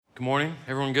Good morning.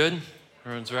 Everyone good?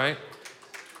 Everyone's right?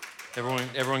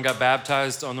 Everyone got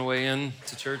baptized on the way in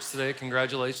to church today.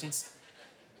 Congratulations.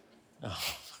 Oh.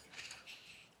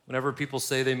 Whenever people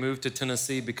say they moved to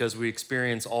Tennessee because we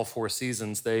experience all four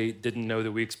seasons, they didn't know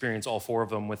that we experience all four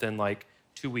of them within like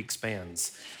 2-week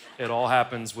spans. It all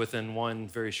happens within one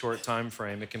very short time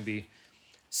frame. It can be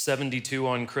 72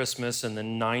 on Christmas and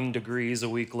then 9 degrees a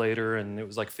week later, and it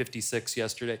was like 56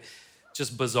 yesterday.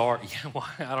 Just bizarre. Yeah, well,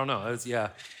 I don't know.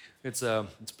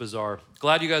 It's bizarre.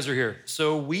 Glad you guys are here.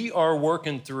 So we are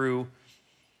working through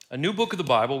a new book of the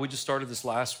Bible. We just started this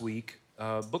last week,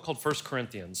 a book called 1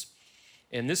 Corinthians.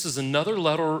 And this is another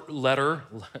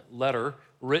letter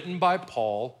written by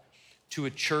Paul to a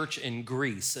church in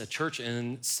Greece, a church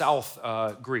in South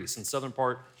Greece, in southern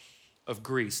part of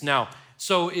Greece. Now,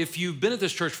 so if you've been at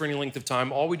this church for any length of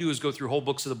time, all we do is go through whole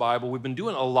books of the Bible. We've been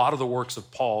doing a lot of the works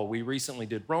of Paul. We recently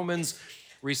did Romans,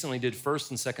 recently did 1st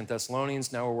and 2nd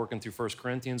Thessalonians. Now we're working through 1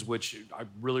 Corinthians, which I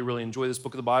really, really enjoy this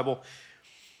book of the Bible.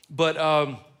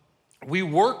 But we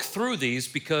work through these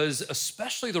because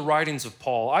especially the writings of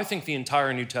Paul, I think the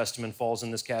entire New Testament falls in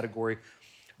this category.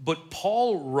 But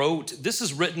Paul wrote, this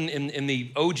is written in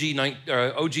the OG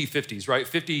 50s, right?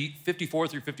 54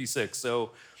 through 56. So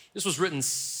this was written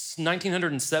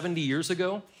 1970 years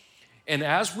ago. And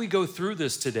as we go through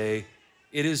this today,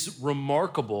 it is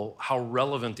remarkable how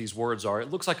relevant these words are. It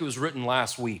looks like it was written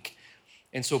last week.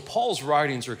 And so Paul's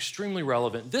writings are extremely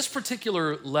relevant. This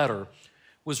particular letter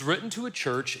was written to a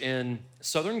church in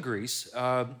southern Greece,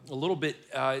 it'd be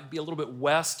a little bit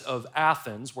west of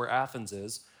Athens, where Athens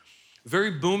is.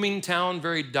 Very booming town,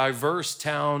 very diverse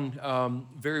town,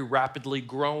 very rapidly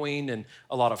growing, and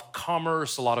a lot of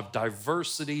commerce, a lot of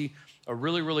diversity, a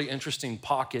really, really interesting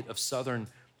pocket of southern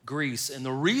Greece. And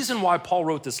the reason why Paul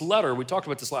wrote this letter, we talked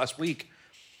about this last week,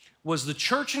 was the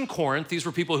church in Corinth. These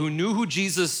were people who knew who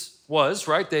Jesus was,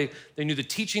 right? They knew the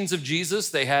teachings of Jesus.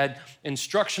 They had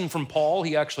instruction from Paul.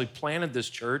 He actually planted this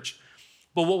church.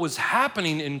 But what was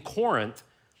happening in Corinth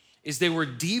is they were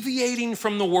deviating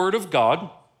from the word of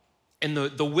God and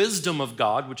the wisdom of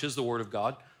God, which is the word of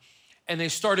God, and they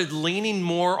started leaning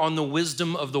more on the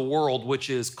wisdom of the world, which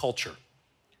is culture.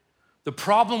 The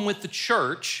problem with the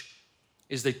church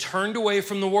is they turned away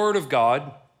from the word of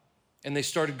God and they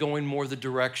started going more the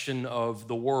direction of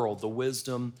the world, the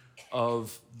wisdom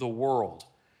of the world.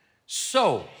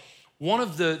 So one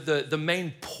of the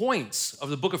main points of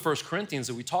the book of 1 Corinthians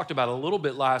that we talked about a little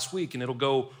bit last week, and it'll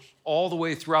go all the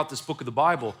way throughout this book of the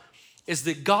Bible, is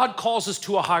that God calls us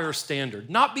to a higher standard,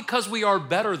 not because we are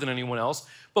better than anyone else,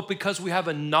 but because we have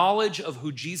a knowledge of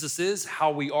who Jesus is, how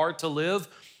we are to live,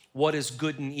 what is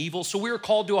good and evil. So we are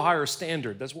called to a higher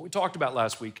standard. That's what we talked about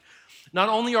last week. Not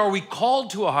only are we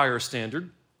called to a higher standard,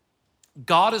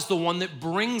 God is the one that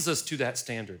brings us to that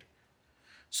standard.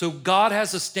 So God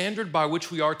has a standard by which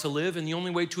we are to live, and the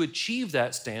only way to achieve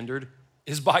that standard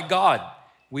is by God.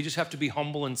 We just have to be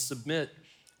humble and submit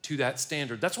to that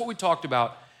standard. That's what we talked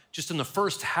about just in the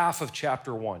first half of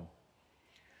chapter 1.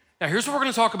 Now, here's what we're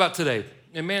going to talk about today.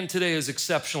 And man, today is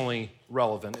exceptionally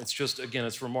relevant. It's just, again,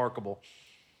 it's remarkable.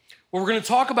 What we're going to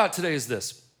talk about today is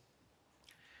this,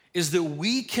 is that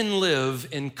we can live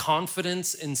in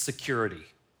confidence and security.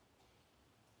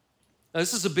 Now,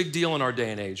 this is a big deal in our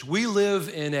day and age. We live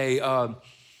in a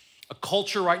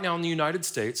culture right now in the United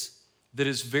States that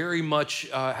is very much,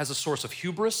 has a source of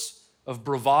hubris, of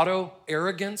bravado,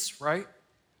 arrogance, right?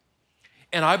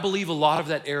 And I believe a lot of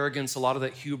that arrogance, a lot of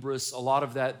that hubris, a lot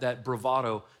of that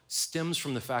bravado stems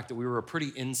from the fact that we were a pretty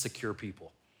insecure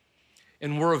people.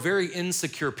 And we're a very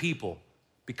insecure people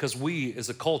because we, as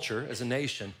a culture, as a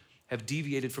nation, have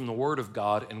deviated from the word of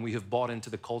God and we have bought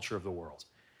into the culture of the world.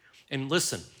 And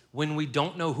listen, when we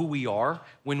don't know who we are,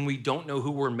 when we don't know who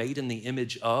we're made in the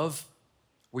image of,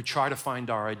 we try to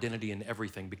find our identity in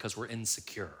everything because we're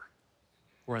insecure.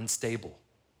 We're unstable.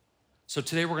 So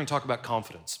today we're going to talk about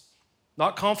confidence.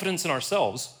 Not confidence in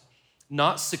ourselves,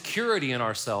 not security in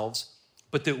ourselves,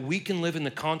 but that we can live in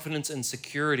the confidence and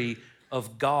security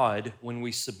of God when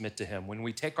we submit to him. When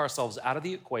we take ourselves out of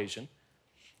the equation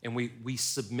and we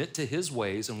submit to his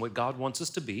ways and what God wants us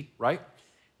to be, right?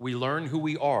 We learn who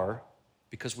we are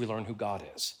because we learn who God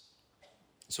is.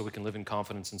 So we can live in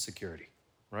confidence and security,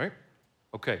 right?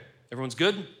 Okay, everyone's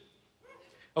good?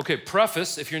 Okay,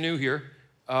 preface, if you're new here,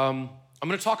 I'm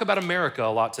gonna talk about America a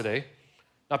lot today.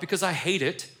 Not because I hate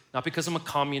it, not because I'm a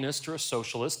communist or a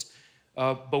socialist,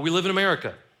 but we live in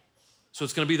America. So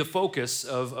it's gonna be the focus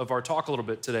of our talk a little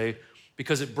bit today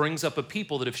because it brings up a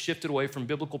people that have shifted away from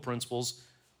biblical principles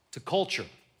to culture.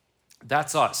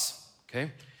 That's us,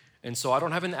 okay? And so I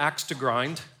don't have an axe to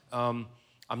grind. I'm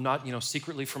not,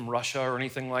 secretly from Russia or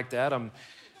anything like that.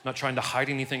 not trying to hide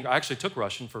anything. I actually took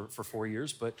Russian for 4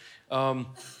 years, but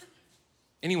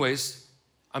anyways,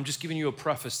 I'm just giving you a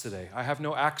preface today. I have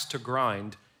no axe to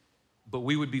grind, but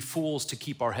we would be fools to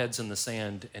keep our heads in the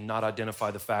sand and not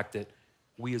identify the fact that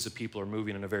we as a people are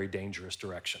moving in a very dangerous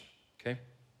direction, okay?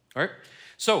 All right?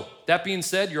 So that being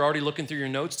said, you're already looking through your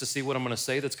notes to see what I'm gonna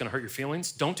say that's gonna hurt your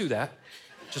feelings. Don't do that,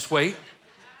 just wait.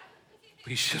 But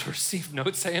you should receive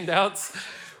notes handouts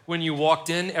when you walked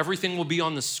in. Everything will be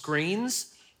on the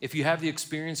screens. If you have the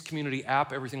Experience Community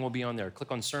app, everything will be on there.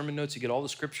 Click on sermon notes, you get all the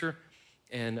scripture,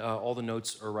 and all the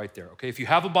notes are right there, okay? If you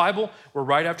have a Bible, we're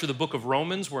right after the book of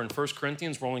Romans. We're in 1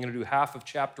 Corinthians. We're only gonna do half of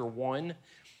chapter 1,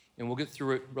 and we'll get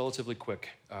through it relatively quick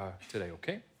today,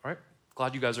 okay? All right?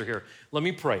 Glad you guys are here. Let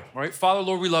me pray, all right? Father,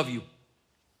 Lord, we love you.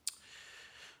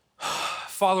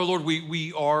 Father, Lord,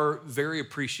 we are very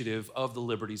appreciative of the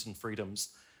liberties and freedoms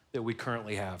that we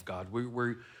currently have, God.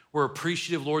 We're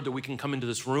appreciative, Lord, that we can come into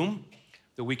this room,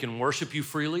 that we can worship you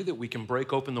freely, that we can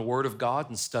break open the word of God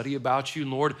and study about you.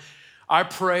 And Lord, I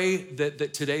pray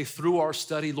that today through our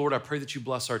study, Lord, I pray that you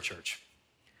bless our church.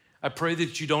 I pray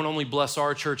that you don't only bless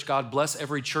our church, God, bless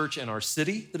every church in our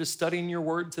city that is studying your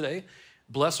word today.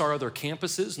 Bless our other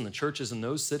campuses and the churches in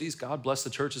those cities. God, bless the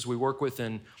churches we work with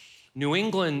in New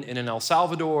England and in El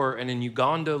Salvador and in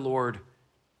Uganda, Lord.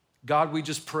 God, we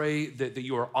just pray that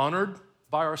you are honored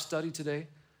by our study today,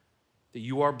 that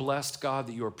you are blessed, God,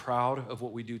 that you are proud of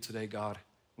what we do today, God.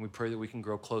 And we pray that we can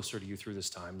grow closer to you through this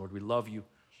time. Lord, we love you.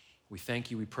 We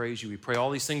thank you, we praise you. We pray all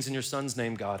these things in your son's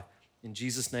name, God. In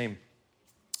Jesus' name,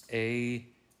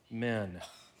 amen.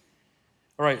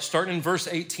 All right, starting in verse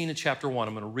 18 of chapter 1.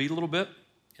 I'm gonna read a little bit,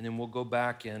 and then we'll go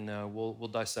back and we'll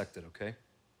dissect it, okay?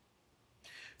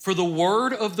 For the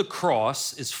word of the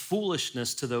cross is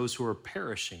foolishness to those who are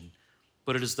perishing,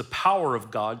 but it is the power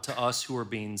of God to us who are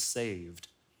being saved.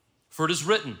 For it is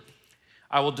written,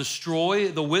 I will destroy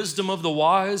the wisdom of the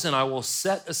wise, and I will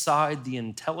set aside the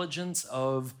intelligence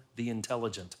of the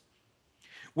intelligent.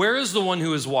 Where is the one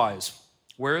who is wise?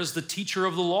 Where is the teacher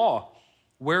of the law?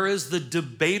 Where is the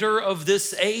debater of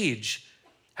this age?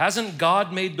 Hasn't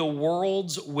God made the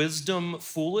world's wisdom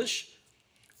foolish?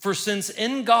 For since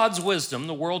in God's wisdom,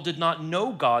 the world did not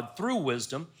know God through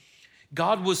wisdom,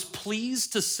 God was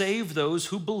pleased to save those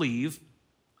who believe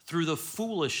through the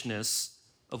foolishness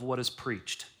of what is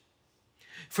preached.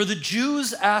 For the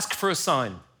Jews ask for a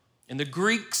sign, and the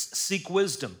Greeks seek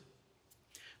wisdom.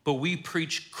 But we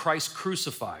preach Christ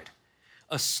crucified,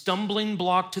 a stumbling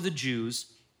block to the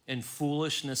Jews and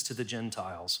foolishness to the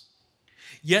Gentiles.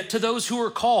 Yet to those who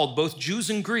are called, both Jews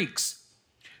and Greeks,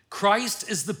 Christ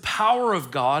is the power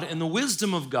of God and the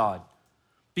wisdom of God,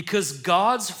 because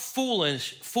God's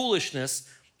foolishness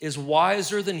is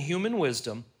wiser than human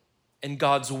wisdom, and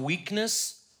God's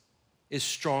weakness is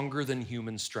stronger than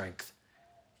human strength.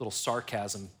 Little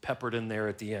sarcasm peppered in there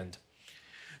at the end.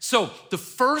 So the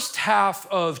first half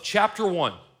of chapter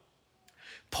 1,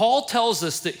 Paul tells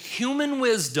us that human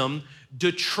wisdom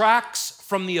detracts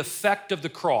from the effect of the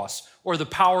cross or the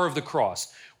power of the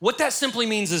cross. What that simply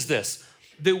means is this,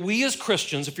 that we as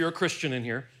Christians, if you're a Christian in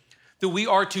here, that we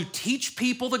are to teach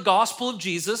people the gospel of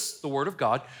Jesus, the word of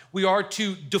God. We are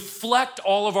to deflect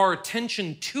all of our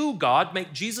attention to God,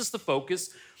 make Jesus the focus,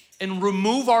 and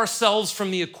remove ourselves from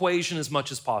the equation as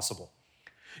much as possible.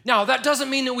 Now, that doesn't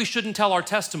mean that we shouldn't tell our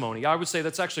testimony. I would say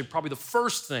that's actually probably the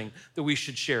first thing that we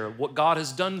should share, what God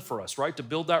has done for us, right? To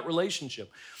build that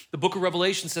relationship. The book of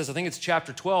Revelation says, I think it's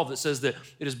chapter 12, that says that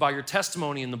it is by your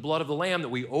testimony and the blood of the Lamb that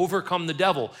we overcome the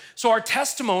devil. So our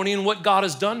testimony and what God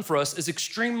has done for us is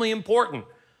extremely important.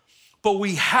 But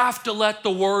we have to let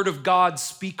the word of God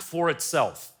speak for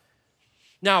itself.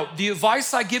 Now, the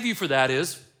advice I give you for that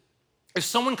is, if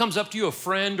someone comes up to you, a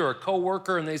friend or a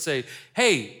coworker, and they say,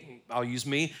 hey, I'll use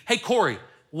me. Hey, Corey,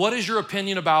 what is your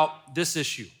opinion about this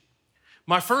issue?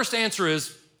 My first answer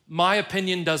is, my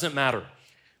opinion doesn't matter.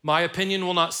 My opinion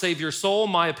will not save your soul.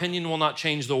 My opinion will not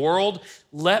change the world.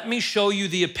 Let me show you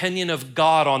the opinion of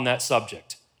God on that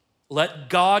subject. Let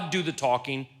God do the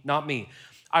talking, not me.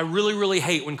 I really, really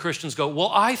hate when Christians go,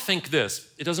 well, I think this.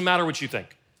 It doesn't matter what you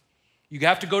think. You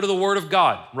have to go to the word of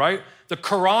God, right? The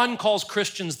Quran calls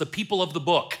Christians the people of the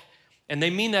book. And they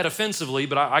mean that offensively,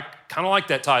 but I kind of like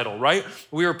that title, right?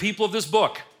 We are people of this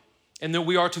book, and that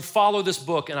we are to follow this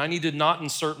book, and I need to not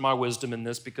insert my wisdom in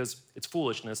this because it's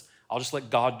foolishness. I'll just let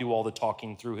God do all the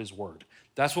talking through his word.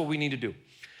 That's what we need to do.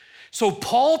 So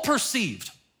Paul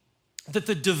perceived that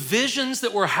the divisions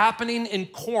that were happening in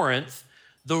Corinth,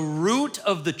 the root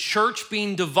of the church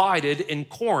being divided in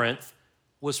Corinth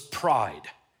was pride.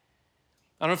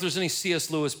 I don't know if there's any C.S.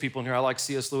 Lewis people in here. I like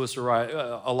C.S. Lewis a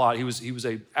lot. He was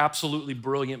a absolutely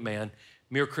brilliant man,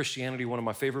 Mere Christianity, one of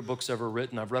my favorite books ever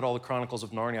written. I've read all the Chronicles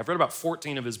of Narnia. I've read about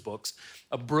 14 of his books.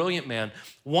 A brilliant man.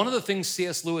 One of the things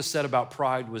C.S. Lewis said about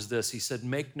pride was this. He said,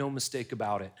 make no mistake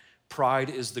about it. Pride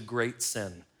is the great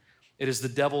sin. It is the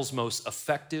devil's most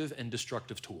effective and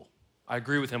destructive tool. I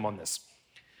agree with him on this.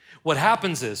 What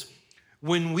happens is,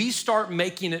 when we start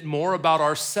making it more about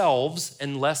ourselves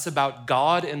and less about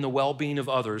God and the well-being of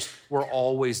others, we're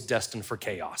always destined for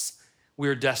chaos.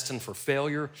 We're destined for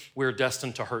failure. We're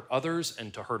destined to hurt others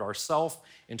and to hurt ourselves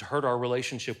and to hurt our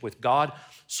relationship with God.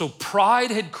 So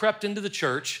pride had crept into the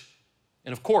church,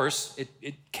 and of course,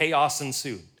 chaos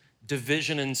ensued.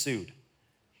 Division ensued.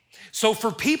 So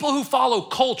for people who follow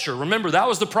culture, remember, that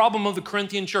was the problem of the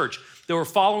Corinthian church. They were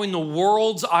following the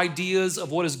world's ideas of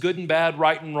what is good and bad,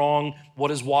 right and wrong,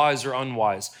 what is wise or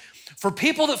unwise. For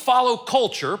people that follow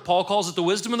culture, Paul calls it the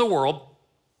wisdom of the world,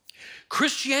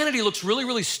 Christianity looks really,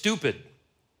 really stupid.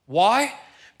 Why?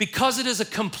 Because it is a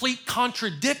complete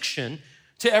contradiction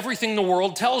to everything the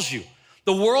world tells you.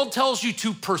 The world tells you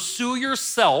to pursue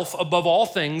yourself above all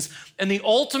things, and the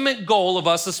ultimate goal of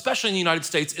us, especially in the United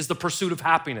States, is the pursuit of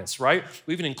happiness, right?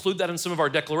 We even include that in some of our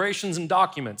declarations and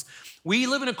documents. We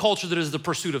live in a culture that is the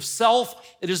pursuit of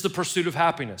self, it is the pursuit of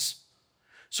happiness.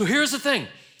 So here's the thing.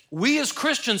 We as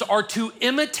Christians are to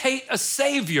imitate a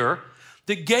Savior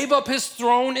that gave up his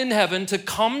throne in heaven to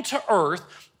come to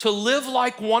earth, to live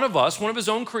like one of us, one of his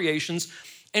own creations,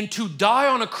 and to die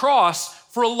on a cross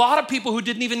for a lot of people who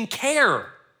didn't even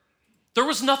care. There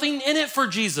was nothing in it for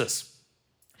Jesus.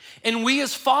 And we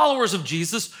as followers of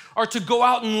Jesus are to go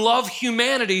out and love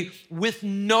humanity with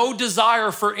no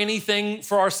desire for anything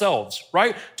for ourselves,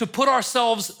 right? To put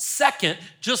ourselves second,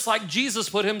 just like Jesus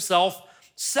put himself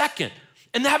second.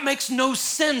 And that makes no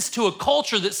sense to a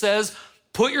culture that says,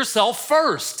 put yourself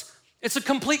first. It's a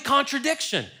complete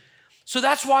contradiction. So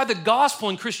that's why the gospel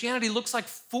in Christianity looks like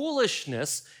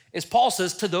foolishness, as Paul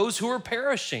says, to those who are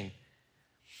perishing.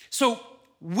 So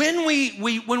when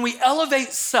we elevate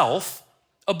self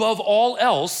above all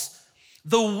else,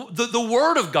 the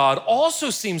word of God also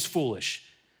seems foolish.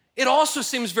 It also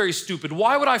seems very stupid.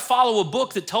 Why would I follow a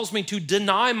book that tells me to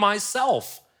deny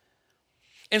myself?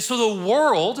 And so the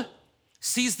world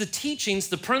sees the teachings,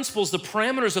 the principles, the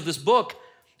parameters of this book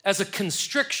as a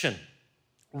constriction,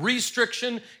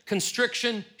 restriction,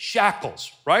 constriction,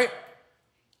 shackles, right?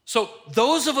 So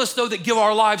those of us, though, that give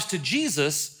our lives to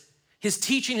Jesus, his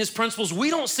teaching, his principles, we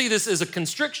don't see this as a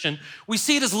constriction. We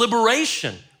see it as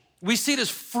liberation. We see it as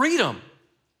freedom.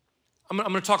 I'm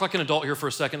gonna talk like an adult here for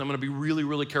a second. I'm gonna be really,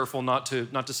 really careful not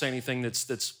to say anything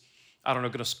that's I don't know,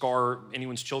 gonna scar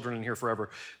anyone's children in here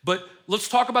forever. But let's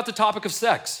talk about the topic of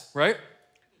sex, right?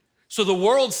 So the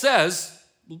world says,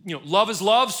 love is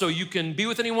love, so you can be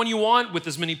with anyone you want, with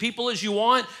as many people as you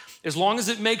want, as long as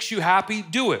it makes you happy,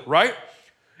 do it, right?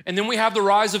 And then we have the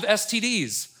rise of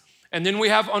STDs. And then we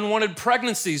have unwanted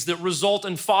pregnancies that result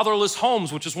in fatherless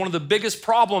homes, which is one of the biggest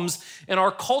problems in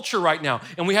our culture right now.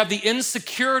 And we have the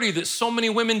insecurity that so many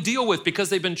women deal with because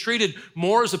they've been treated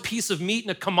more as a piece of meat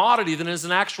and a commodity than as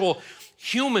an actual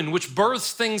human, which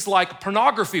births things like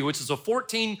pornography, which is a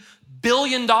 $14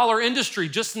 billion industry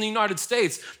just in the United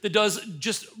States that does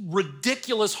just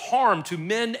ridiculous harm to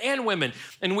men and women.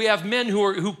 And we have men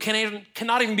who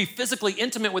cannot even be physically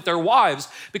intimate with their wives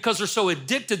because they're so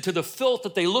addicted to the filth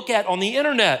that they look at on the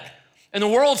internet. And the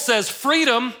world says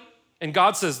freedom, and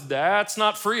God says that's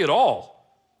not free at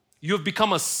all. You have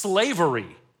become a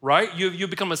slavery, right? You've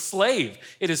become a slave.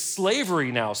 It is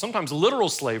slavery now, sometimes literal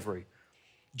slavery,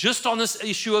 just on this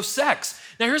issue of sex.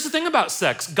 Now, here's the thing about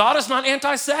sex. God is not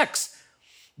anti-sex.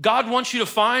 God wants you to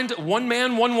find one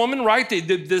man, one woman, right?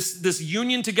 This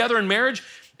union together in marriage,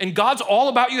 and God's all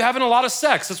about you having a lot of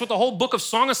sex. That's what the whole book of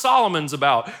Song of Solomon's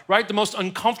about, right? The most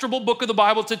uncomfortable book of the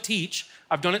Bible to teach.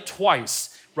 I've done it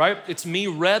twice, right? It's me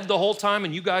read the whole time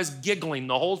and you guys giggling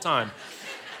the whole time.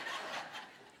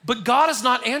 But God is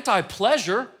not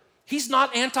anti-pleasure. He's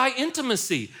not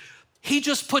anti-intimacy. He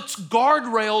just puts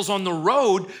guardrails on the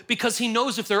road because he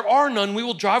knows if there are none, we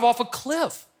will drive off a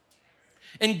cliff.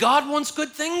 And God wants good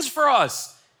things for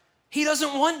us. He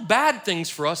doesn't want bad things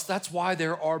for us. That's why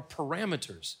there are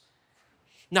parameters.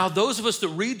 Now, those of us that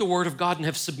read the word of God and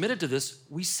have submitted to this,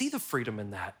 we see the freedom in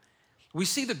that. We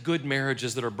see the good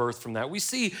marriages that are birthed from that. We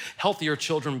see healthier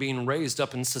children being raised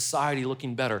up in society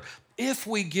looking better if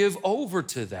we give over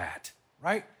to that,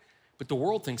 right? But the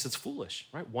world thinks it's foolish,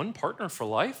 right? One partner for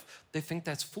life, they think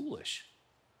that's foolish.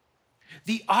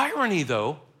 The irony,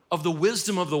 though, of the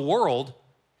wisdom of the world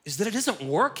is that it isn't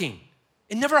working.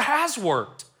 It never has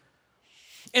worked.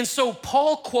 And so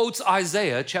Paul quotes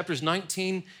Isaiah, chapters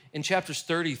 19 and chapters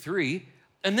 33,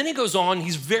 And then he goes on,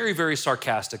 he's very, very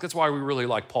sarcastic. That's why we really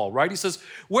like Paul, right? He says,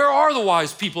 where are the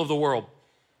wise people of the world?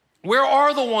 Where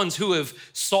are the ones who have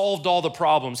solved all the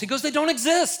problems? He goes, they don't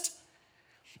exist.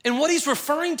 And what he's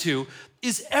referring to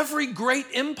is every great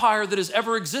empire that has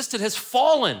ever existed has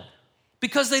fallen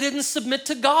because they didn't submit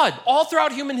to God all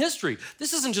throughout human history.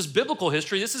 This isn't just biblical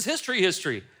history, this is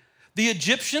history. The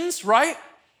Egyptians, right?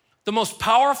 The most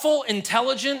powerful,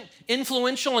 intelligent,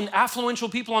 influential, and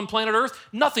affluential people on planet Earth,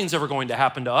 nothing's ever going to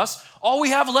happen to us. All we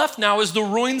have left now is the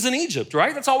ruins in Egypt,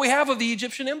 right? That's all we have of the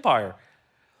Egyptian empire.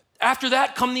 After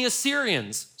that come the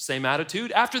Assyrians, same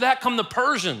attitude. After that come the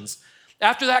Persians.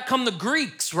 After that come the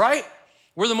Greeks, right?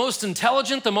 We're the most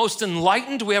intelligent, the most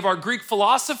enlightened. We have our Greek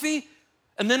philosophy.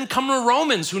 And then come the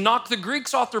Romans who knocked the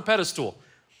Greeks off their pedestal.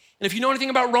 And if you know anything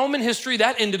about Roman history,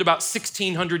 that ended about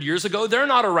 1,600 years ago. They're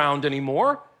not around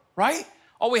anymore, right?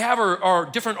 All we have are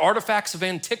different artifacts of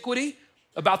antiquity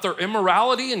about their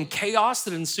immorality and chaos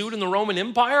that ensued in the Roman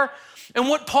Empire. And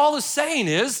what Paul is saying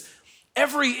is,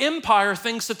 every empire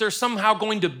thinks that they're somehow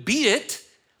going to beat it,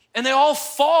 and they all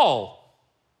fall.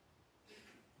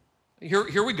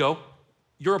 Here we go.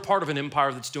 You're a part of an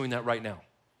empire that's doing that right now.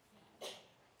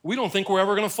 We don't think we're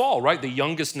ever gonna fall, right? The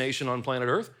youngest nation on planet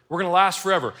Earth. We're gonna last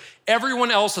forever.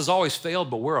 Everyone else has always failed,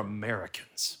 but we're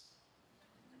Americans.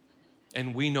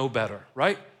 And we know better,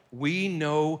 right? We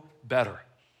know better.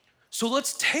 So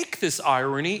let's take this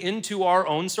irony into our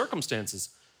own circumstances.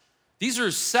 These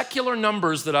are secular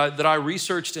numbers that I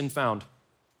researched and found.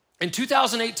 In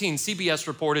 2018, CBS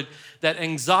reported that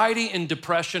anxiety and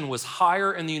depression was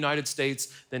higher in the United States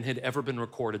than had ever been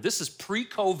recorded. This is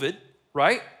pre-COVID,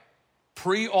 right?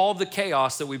 Pre all the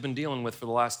chaos that we've been dealing with for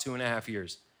the last 2.5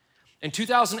 years. In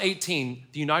 2018,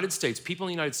 the United States, people in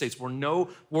the United States were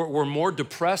more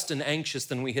depressed and anxious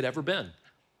than we had ever been.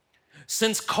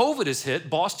 Since COVID has hit,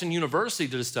 Boston University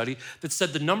did a study that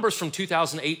said the numbers from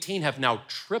 2018 have now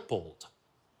tripled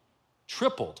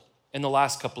in the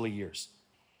last couple of years.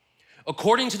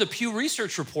 According to the Pew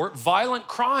Research report, violent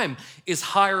crime is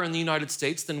higher in the United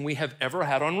States than we have ever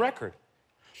had on record.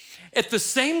 At the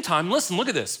same time, listen, look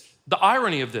at this, the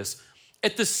irony of this.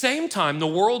 At the same time, the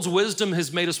world's wisdom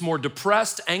has made us more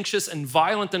depressed, anxious, and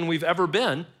violent than we've ever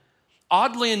been.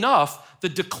 Oddly enough, the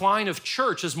decline of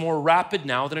church is more rapid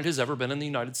now than it has ever been in the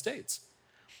United States.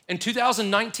 In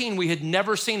 2019, we had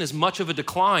never seen as much of a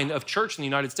decline of church in the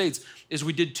United States as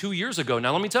we did 2 years ago.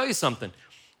 Now, let me tell you something.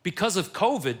 Because of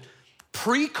COVID,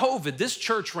 pre-COVID, this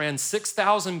church ran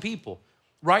 6,000 people.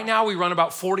 Right now, we run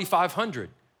about 4,500.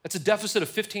 That's a deficit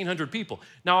of 1,500 people.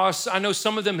 Now, I know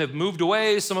some of them have moved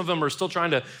away. Some of them are still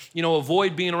trying to,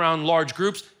 avoid being around large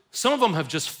groups. Some of them have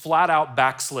just flat out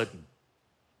backslidden.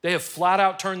 They have flat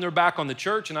out turned their back on the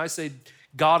church, and I say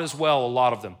God as well, a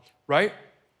lot of them, right?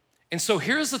 And so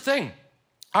here's the thing.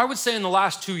 I would say in the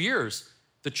last 2 years,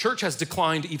 the church has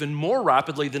declined even more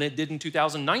rapidly than it did in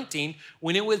 2019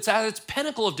 when it was at its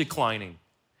pinnacle of declining.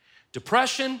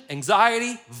 Depression,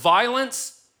 anxiety,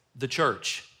 violence, the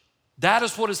church. That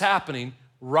is what is happening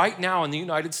right now in the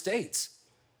United States.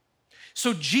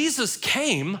 So Jesus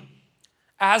came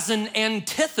as an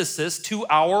antithesis to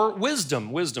our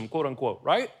wisdom, quote unquote,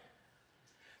 right?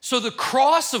 So the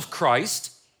cross of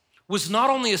Christ was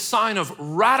not only a sign of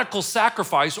radical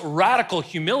sacrifice, radical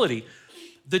humility,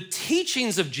 the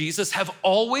teachings of Jesus have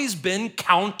always been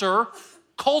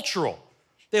counter-cultural.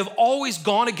 They have always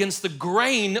gone against the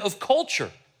grain of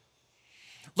culture.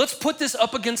 Let's put this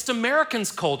up against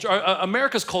America's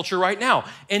culture right now.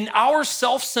 In our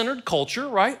self-centered culture,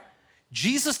 right?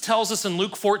 Jesus tells us in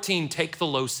Luke 14, take the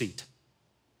low seat.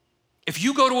 If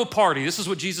you go to a party, this is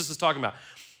what Jesus is talking about.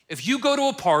 If you go to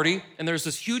a party and there's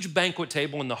this huge banquet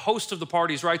table and the host of the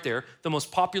party is right there, the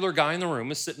most popular guy in the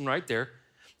room is sitting right there,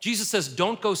 Jesus says,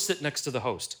 don't go sit next to the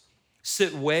host.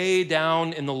 Sit way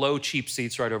down in the low, cheap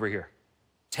seats right over here.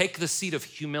 Take the seat of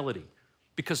humility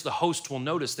because the host will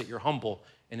notice that you're humble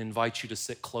and invite you to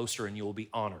sit closer and you will be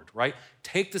honored, right?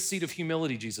 Take the seat of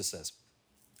humility, Jesus says.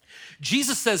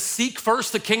 Jesus says, seek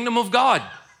first the kingdom of God.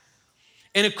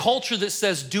 In a culture that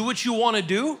says, do what you want to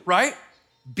do, right?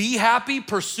 Be happy,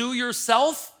 pursue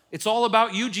yourself. It's all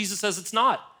about you. Jesus says it's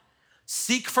not.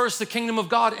 Seek first the kingdom of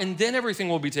God and then everything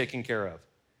will be taken care of.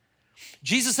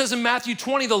 Jesus says in Matthew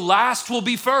 20, the last will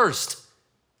be first.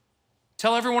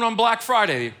 Tell everyone on Black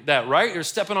Friday that, right? You're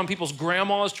stepping on people's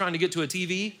grandmas trying to get to a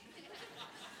TV.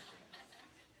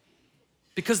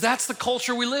 Because that's the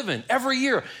culture we live in. Every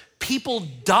year, people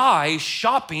die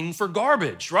shopping for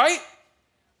garbage, right?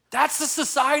 That's the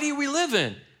society we live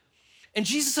in. And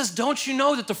Jesus says, don't you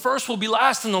know that the first will be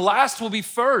last and the last will be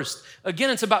first? Again,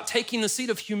 it's about taking the seat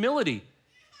of humility.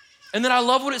 And then I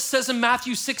love what it says in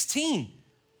Matthew 16.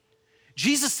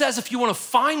 Jesus says if you want to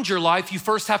find your life, you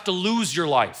first have to lose your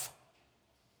life.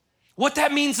 What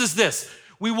that means is this: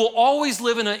 we will always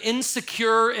live in an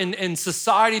insecure and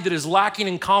society that is lacking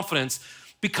in confidence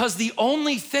because the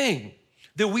only thing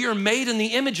that we are made in the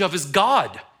image of is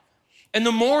God. And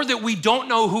the more that we don't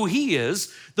know who he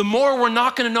is, the more we're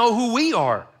not gonna know who we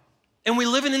are. And we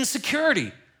live in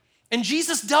insecurity. And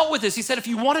Jesus dealt with this. He said, if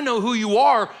you wanna know who you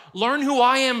are, learn who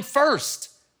I am first.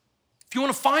 If you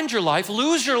wanna find your life,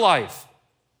 lose your life.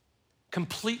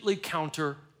 Completely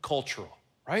counter-cultural,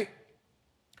 right?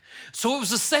 So it was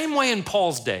the same way in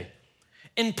Paul's day.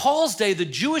 In Paul's day, the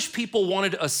Jewish people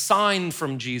wanted a sign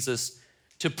from Jesus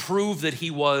to prove that he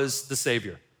was the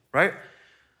Savior, right?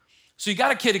 So you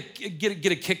gotta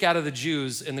get a kick out of the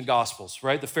Jews in the Gospels,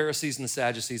 right? The Pharisees and the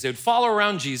Sadducees. They would follow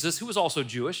around Jesus, who was also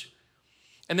Jewish,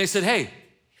 and they said, hey,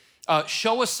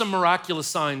 show us some miraculous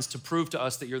signs to prove to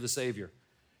us that you're the Savior.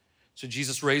 So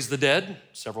Jesus raised the dead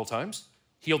several times,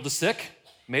 healed the sick,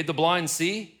 made the blind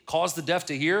see, caused the deaf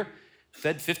to hear,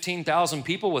 fed 15,000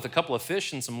 people with a couple of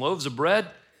fish and some loaves of bread,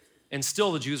 and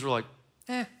still the Jews were like,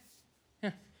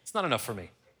 it's not enough for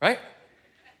me, right?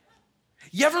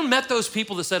 You ever met those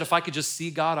people that said, if I could just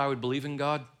see God, I would believe in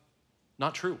God?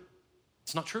 Not true.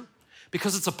 It's not true.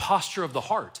 Because it's a posture of the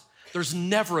heart. There's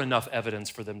never enough evidence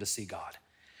for them to see God.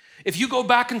 If you go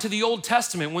back into the Old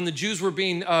Testament, when the Jews were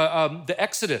being, the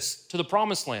Exodus to the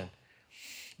Promised Land,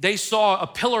 they saw a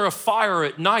pillar of fire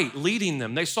at night leading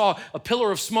them. They saw a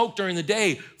pillar of smoke during the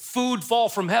day, food fall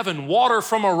from heaven, water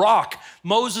from a rock.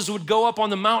 Moses would go up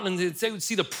on the mountain and they would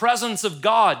see the presence of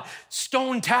God,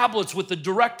 stone tablets with the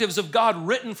directives of God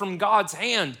written from God's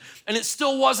hand. And it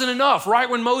still wasn't enough. Right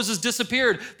when Moses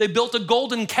disappeared, they built a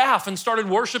golden calf and started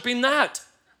worshiping that.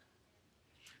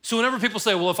 So whenever people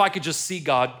say, well, if I could just see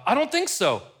God, I don't think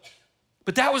so.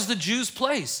 But that was the Jews'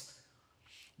 place.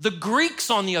 The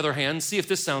Greeks, on the other hand, see if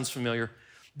this sounds familiar,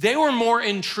 they were more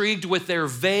intrigued with their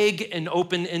vague and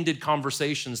open-ended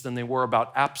conversations than they were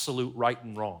about absolute right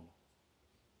and wrong.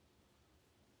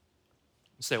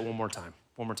 I'll say it one more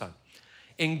time.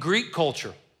 In Greek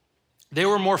culture, they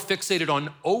were more fixated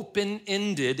on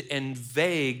open-ended and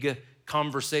vague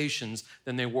conversations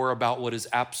than they were about what is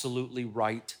absolutely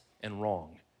right and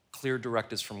wrong. Clear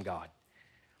directives from God.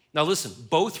 Now listen,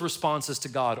 both responses to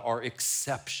God are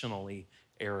exceptionally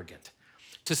arrogant.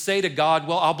 To say to God,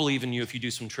 well, I'll believe in you if you do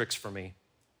some tricks for me,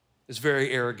 is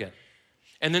very arrogant.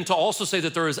 And then to also say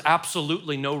that there is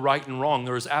absolutely no right and wrong,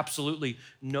 there is absolutely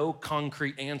no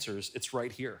concrete answers, it's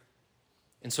right here.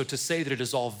 And so to say that it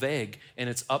is all vague and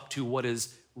it's up to what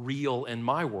is real in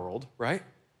my world, right,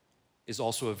 is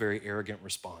also a very arrogant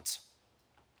response.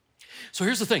 So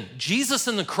here's the thing, Jesus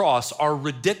and the cross are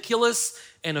ridiculous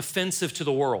and offensive to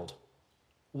the world.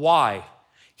 Why?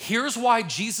 Here's why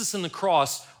Jesus and the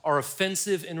cross are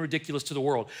offensive and ridiculous to the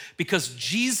world. Because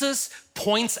Jesus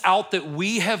points out that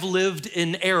we have lived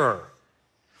in error.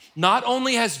 Not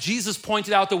only has Jesus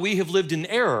pointed out that we have lived in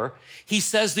error, he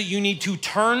says that you need to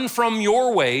turn from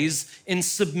your ways and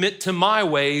submit to my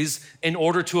ways in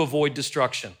order to avoid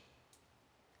destruction.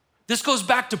 This goes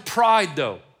back to pride,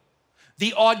 though.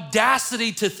 The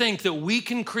audacity to think that we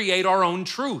can create our own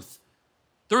truth.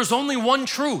 There is only one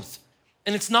truth.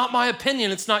 And it's not my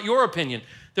opinion, it's not your opinion.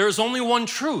 There is only one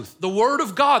truth. The Word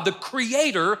of God, the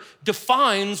Creator,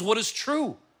 defines what is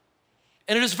true.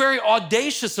 And it is very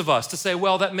audacious of us to say,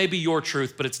 well, that may be your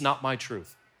truth, but it's not my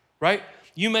truth, right?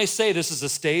 You may say this is a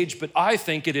stage, but I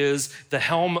think it is the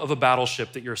helm of a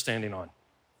battleship that you're standing on.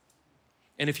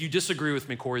 And if you disagree with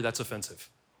me, Corey, that's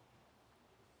offensive.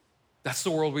 That's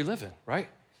the world we live in, right?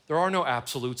 There are no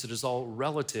absolutes. It is all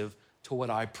relative to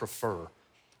what I prefer.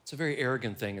 It's a very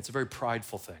arrogant thing. It's a very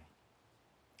prideful thing.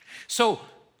 So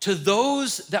to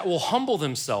those that will humble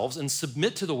themselves and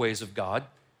submit to the ways of God,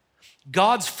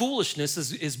 God's foolishness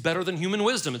is better than human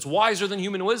wisdom. It's wiser than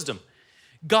human wisdom.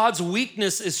 God's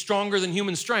weakness is stronger than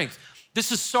human strength.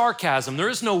 This is sarcasm. There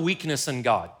is no weakness in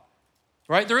God,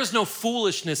 right? There is no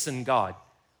foolishness in God.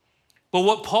 But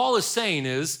what Paul is saying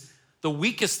is the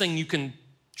weakest thing you can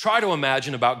try to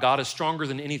imagine about God is stronger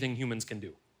than anything humans can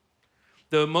do.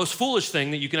 The most foolish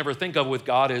thing that you can ever think of with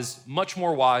God is much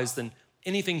more wise than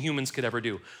anything humans could ever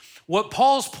do. What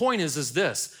Paul's point is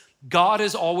this: God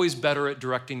is always better at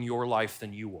directing your life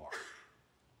than you are.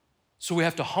 So we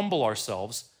have to humble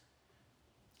ourselves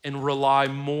and rely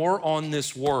more on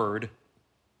this word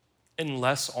and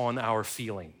less on our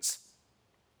feelings.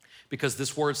 Because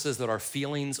this word says that our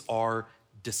feelings are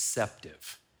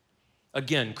deceptive.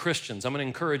 Again, Christians, I'm going to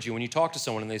encourage you when you talk to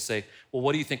someone and they say, well,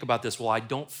 what do you think about this? Well, I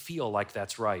don't feel like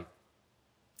that's right.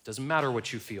 It doesn't matter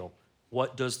what you feel.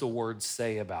 What does the word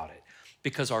say about it?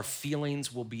 because our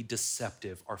feelings will be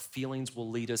deceptive. Our feelings will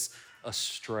lead us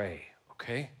astray,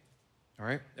 okay? All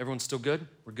right, everyone still good?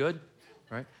 We're good?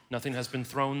 All right, nothing has been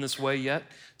thrown this way yet,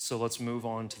 so let's move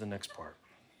on to the next part.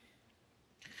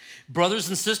 Brothers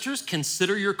and sisters,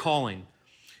 consider your calling.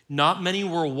 Not many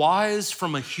were wise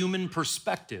from a human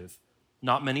perspective,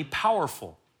 not many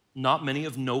powerful, not many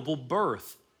of noble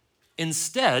birth.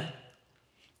 Instead,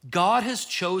 God has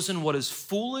chosen what is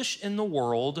foolish in the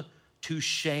world to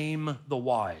shame the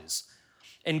wise.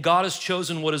 And God has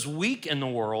chosen what is weak in the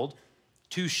world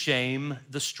to shame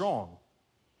the strong.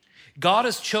 God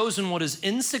has chosen what is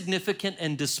insignificant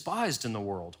and despised in the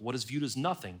world, what is viewed as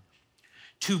nothing,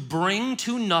 to bring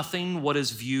to nothing what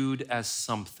is viewed as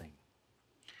something,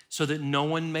 so that no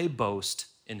one may boast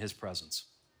in his presence.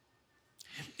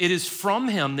 It is from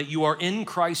him that you are in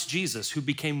Christ Jesus, who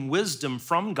became wisdom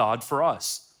from God for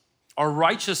us, our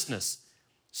righteousness,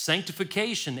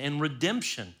 sanctification, and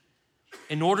redemption,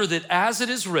 in order that, as it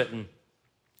is written,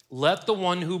 let the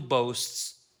one who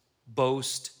boasts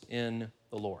boast in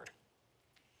the Lord.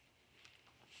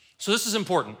 So this is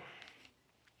important.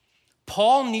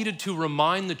 Paul needed to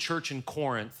remind the church in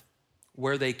Corinth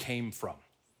where they came from.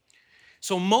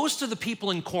 So most of the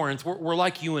people in Corinth were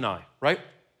like you and I, right?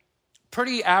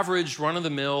 Pretty average,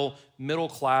 run-of-the-mill,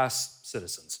 middle-class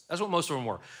citizens. That's what most of them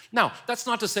were. Now, that's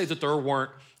not to say that there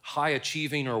weren't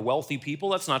high-achieving or wealthy people.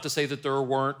 That's not to say that there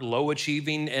weren't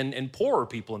low-achieving and poorer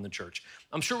people in the church.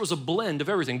 I'm sure it was a blend of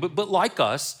everything. But like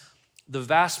us, the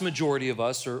vast majority of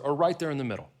us are right there in the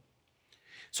middle.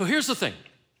 So here's the thing.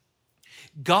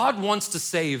 God wants to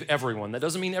save everyone. That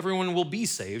doesn't mean everyone will be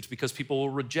saved because people will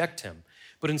reject him.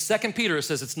 But in 2 Peter, it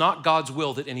says it's not God's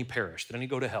will that any perish, that any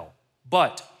go to hell.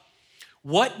 But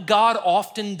what God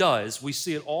often does, we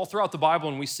see it all throughout the Bible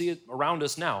and we see it around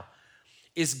us now,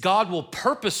 is God will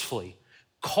purposefully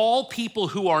call people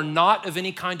who are not of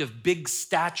any kind of big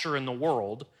stature in the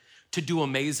world to do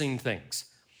amazing things.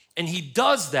 And he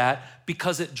does that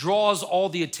because it draws all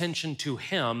the attention to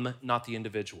him, not the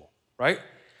individual, right?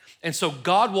 And so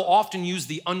God will often use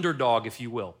the underdog, if you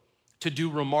will, to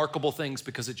do remarkable things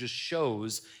because it just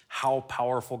shows how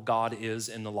powerful God is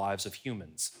in the lives of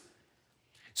humans.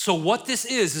 So what this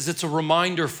is it's a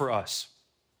reminder for us.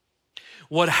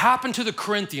 What happened to the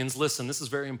Corinthians, listen, this is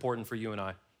very important for you and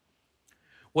I.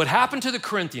 What happened to the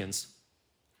Corinthians,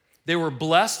 they were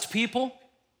blessed people,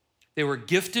 they were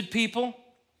gifted people,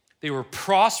 they were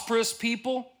prosperous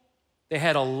people, they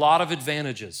had a lot of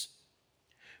advantages.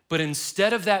 But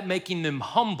instead of that making them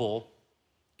humble,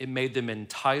 it made them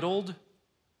entitled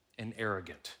and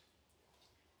arrogant.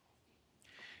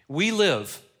 We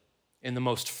live in the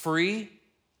most free,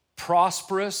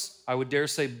 prosperous, I would dare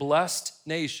say blessed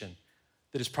nation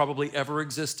that has probably ever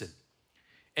existed.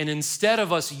 And instead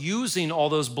of us using all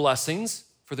those blessings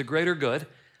for the greater good,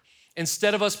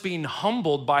 instead of us being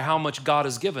humbled by how much God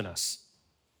has given us,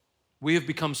 we have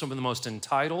become some of the most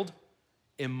entitled,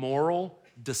 immoral,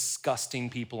 disgusting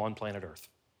people on planet Earth.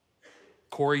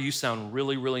 Corey, you sound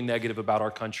really, really negative about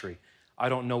our country. I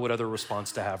don't know what other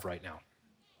response to have right now.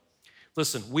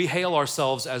 Listen, we hail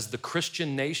ourselves as the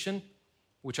Christian nation,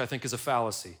 which I think is a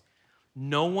fallacy.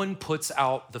 No one puts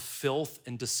out the filth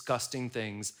and disgusting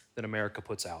things that America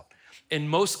puts out. In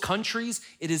most countries,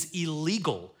 it is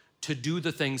illegal to do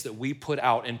the things that we put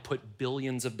out and put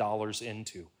billions of dollars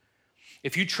into.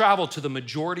 If you travel to the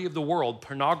majority of the world,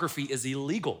 pornography is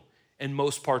illegal in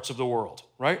most parts of the world,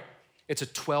 right? It's a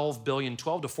 $12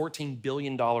 to $14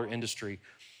 billion industry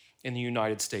in the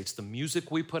United States. The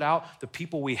music we put out, the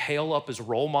people we hail up as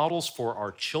role models for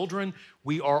our children,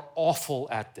 we are awful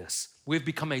at this. We've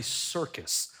become a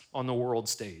circus on the world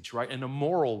stage, right? And a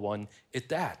moral one at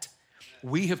that.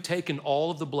 We have taken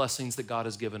all of the blessings that God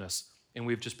has given us, and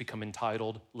we've just become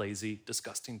entitled, lazy,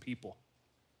 disgusting people.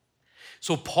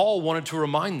 So Paul wanted to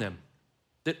remind them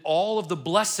that all of the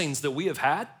blessings that we have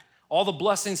had, all the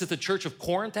blessings that the church of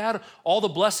Corinth had, all the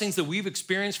blessings that we've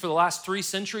experienced for the last 3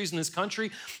 centuries in this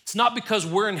country, it's not because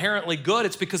we're inherently good,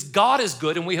 it's because God is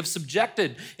good and we have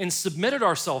subjected and submitted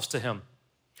ourselves to him.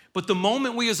 But the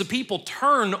moment we as a people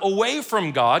turn away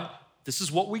from God, this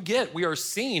is what we get. We are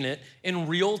seeing it in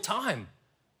real time.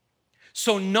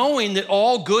 So knowing that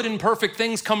all good and perfect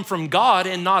things come from God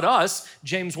and not us,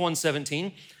 James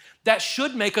 1:17, that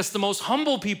should make us the most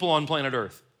humble people on planet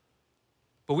Earth.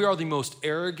 But we are the most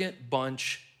arrogant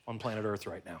bunch on planet Earth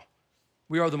right now.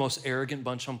 We are the most arrogant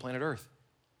bunch on planet Earth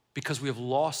because we have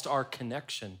lost our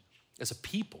connection as a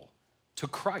people to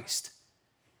Christ.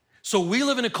 So we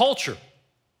live in a culture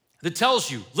that tells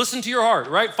you, listen to your heart,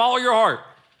 right? Follow your heart.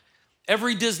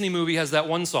 Every Disney movie has that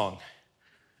one song.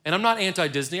 And I'm not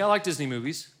anti-Disney. I like Disney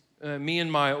movies. Me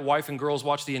and my wife and girls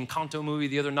watched the Encanto movie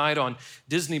the other night on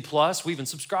Disney Plus. We even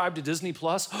subscribed to Disney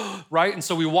Plus, right? And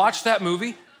so we watched that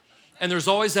movie, and there's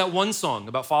always that one song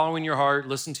about following your heart,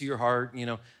 listen to your heart, you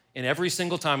know. And every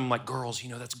single time I'm like, girls, you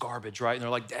know, that's garbage, right? And they're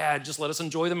like, Dad, just let us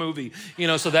enjoy the movie. You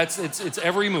know, so it's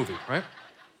every movie, right?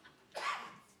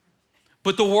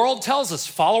 But the world tells us,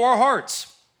 follow our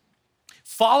hearts.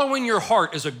 Following your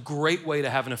heart is a great way to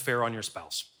have an affair on your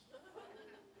spouse.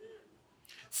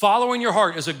 Following your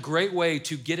heart is a great way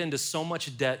to get into so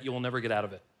much debt you will never get out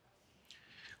of it.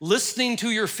 Listening to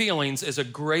your feelings is a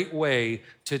great way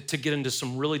to get into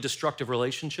some really destructive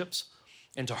relationships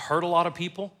and to hurt a lot of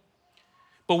people.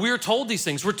 But we are told these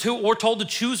things. We're told to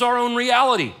choose our own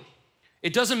reality.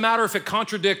 It doesn't matter if it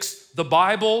contradicts the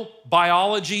Bible,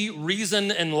 biology,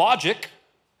 reason, and logic.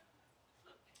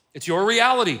 It's your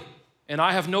reality, and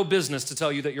I have no business to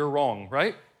tell you that you're wrong,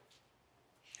 right?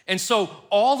 And so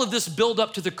all of this build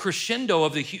up to the crescendo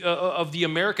of the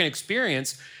American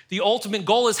experience, the ultimate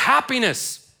goal is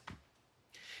happiness.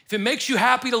 If it makes you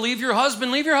happy to leave your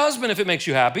husband if it makes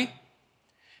you happy.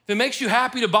 If it makes you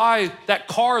happy to buy that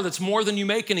car that's more than you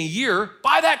make in a year,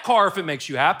 buy that car if it makes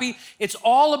you happy. It's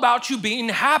all about you being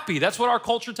happy. That's what our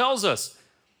culture tells us.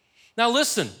 Now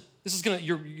listen,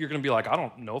 you're gonna be like, I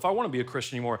don't know if I wanna be a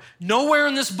Christian anymore. Nowhere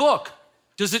in this book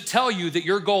does it tell you that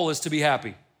your goal is to be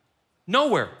happy.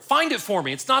 Nowhere. Find it for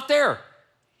me. It's not there.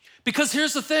 Because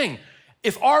here's the thing.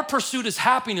 If our pursuit is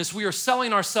happiness, we are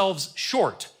selling ourselves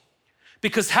short.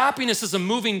 Because happiness is a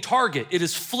moving target. It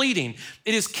is fleeting.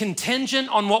 It is contingent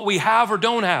on what we have or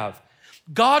don't have.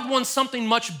 God wants something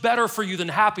much better for you than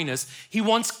happiness. He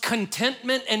wants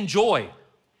contentment and joy,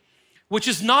 which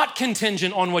is not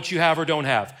contingent on what you have or don't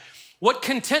have. What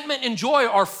contentment and joy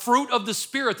are fruit of the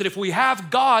Spirit, that if we have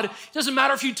God, it doesn't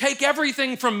matter if you take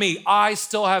everything from me, I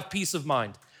still have peace of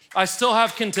mind. I still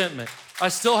have contentment. I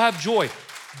still have joy.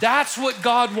 That's what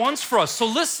God wants for us. So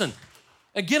listen,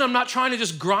 again, I'm not trying to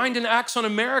just grind an axe on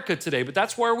America today, but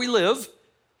that's where we live.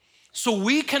 So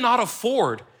we cannot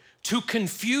afford to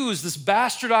confuse this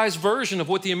bastardized version of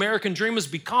what the American dream has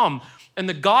become and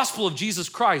the gospel of Jesus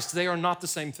Christ. They are not the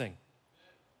same thing.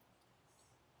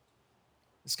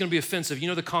 It's going to be offensive. You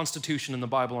know, the Constitution and the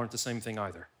Bible aren't the same thing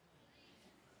either.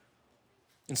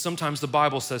 And sometimes the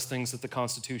Bible says things that the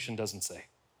Constitution doesn't say.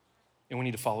 And we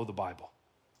need to follow the Bible,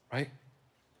 right?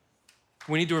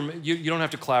 We need to, you don't have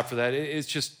to clap for that. It's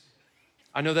just,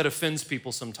 I know that offends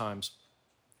people sometimes.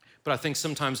 But I think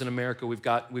sometimes in America, we've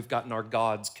gotten our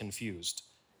gods confused.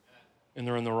 And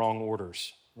they're in the wrong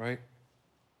orders, right?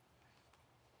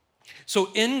 So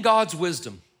in God's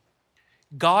wisdom,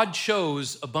 God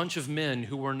chose a bunch of men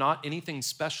who were not anything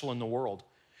special in the world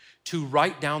to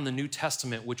write down the New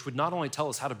Testament, which would not only tell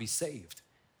us how to be saved,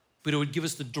 but it would give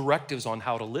us the directives on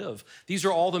how to live. These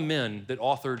are all the men that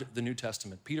authored the New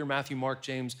Testament: Peter, Matthew, Mark,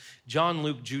 James, John,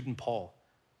 Luke, Jude, and Paul.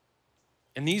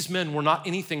 And these men were not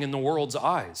anything in the world's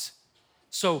eyes.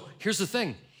 So here's the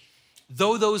thing.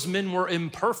 Though those men were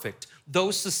imperfect,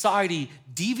 though society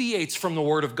deviates from the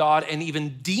Word of God and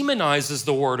even demonizes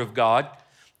the Word of God,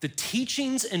 the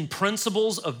teachings and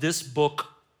principles of this book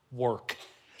work.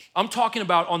 I'm talking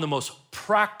about on the most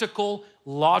practical,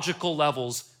 logical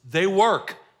levels. They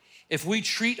work. If we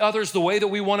treat others the way that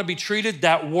we want to be treated,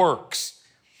 that works.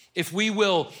 If we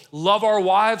will love our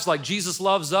wives like Jesus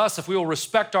loves us, if we will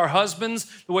respect our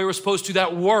husbands the way we're supposed to,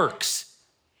 that works.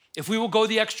 If we will go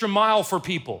the extra mile for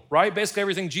people, right? Basically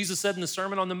everything Jesus said in the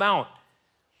Sermon on the Mount.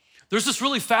 There's this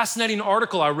really fascinating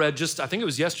article I read I think it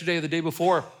was yesterday or the day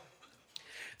before.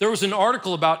 There was an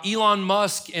article about Elon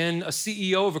Musk and a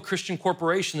CEO of a Christian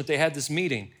corporation that they had this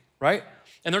meeting, right?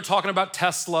 And they're talking about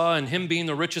Tesla and him being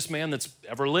the richest man that's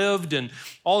ever lived and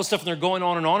all this stuff, and they're going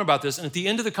on and on about this. And at the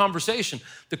end of the conversation,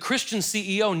 the Christian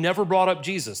CEO never brought up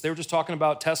Jesus. They were just talking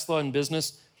about Tesla and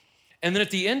business. And then at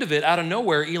the end of it, out of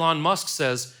nowhere, Elon Musk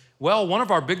says, well, one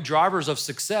of our big drivers of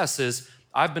success is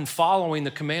I've been following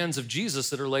the commands of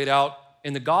Jesus that are laid out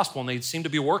in the gospel, and they seem to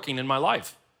be working in my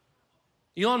life.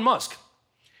 Elon Musk.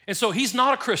 And so he's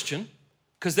not a Christian,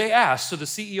 because they asked. So the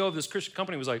CEO of this Christian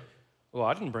company was like, well,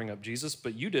 I didn't bring up Jesus,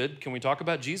 but you did. Can we talk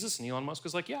about Jesus? And Elon Musk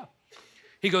was like, yeah.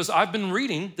 He goes, I've been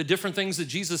reading the different things that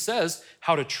Jesus says,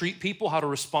 how to treat people, how to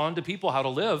respond to people, how to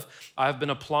live. I've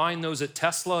been applying those at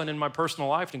Tesla and in my personal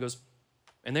life. And he goes,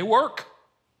 and they work.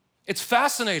 It's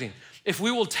fascinating. If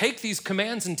we will take these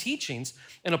commands and teachings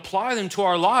and apply them to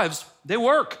our lives, they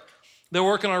work. They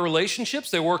work in our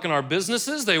relationships. They work in our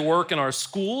businesses. They work in our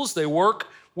schools. They work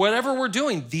whatever we're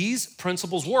doing. These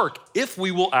principles work if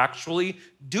we will actually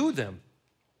do them.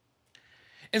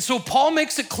 And so Paul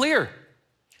makes it clear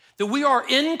that we are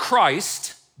in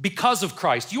Christ because of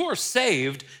Christ. You are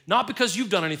saved not because you've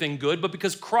done anything good, but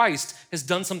because Christ has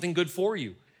done something good for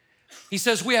you. He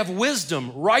says we have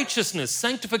wisdom, righteousness,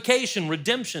 sanctification,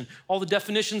 redemption. All the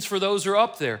definitions for those are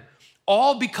up there.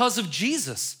 All because of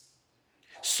Jesus.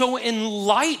 So in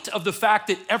light of the fact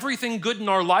that everything good in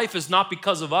our life is not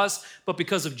because of us, but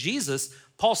because of Jesus,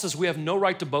 Paul says we have no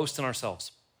right to boast in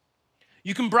ourselves.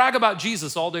 You can brag about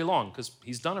Jesus all day long because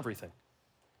he's done everything.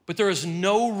 But there is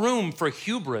no room for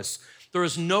hubris. There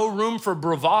is no room for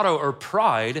bravado or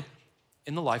pride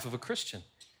in the life of a Christian.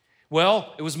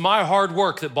 Well, it was my hard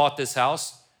work that bought this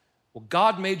house. Well,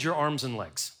 God made your arms and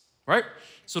legs, right?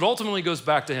 So it ultimately goes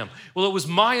back to him. Well, it was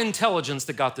my intelligence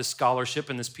that got this scholarship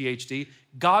and this PhD.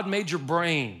 God made your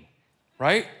brain,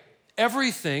 right?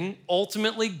 Everything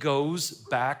ultimately goes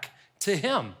back to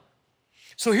him.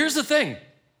 So here's the thing.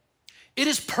 It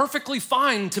is perfectly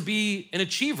fine to be an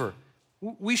achiever.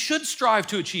 We should strive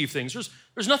to achieve things.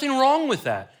 There's nothing wrong with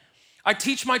that. I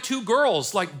teach my two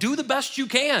girls, like, do the best you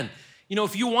can. You know,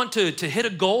 if you want to hit a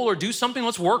goal or do something,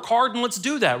 let's work hard and let's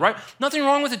do that, right? Nothing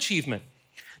wrong with achievement.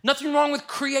 Nothing wrong with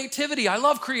creativity. I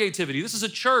love creativity. This is a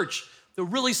church that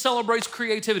really celebrates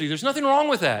creativity. There's nothing wrong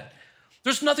with that.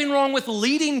 There's nothing wrong with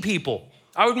leading people.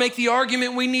 I would make the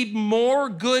argument we need more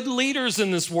good leaders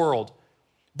in this world.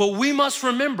 But we must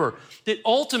remember that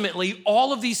ultimately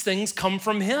all of these things come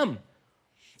from him.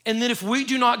 And that if we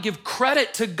do not give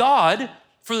credit to God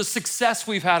for the success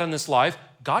we've had in this life,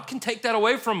 God can take that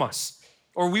away from us,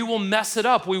 or we will mess it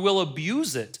up. We will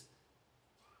abuse it.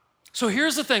 So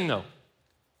here's the thing though.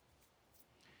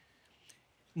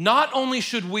 Not only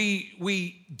should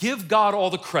we give God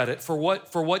all the credit for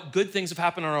what good things have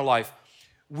happened in our life,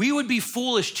 we would be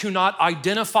foolish to not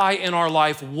identify in our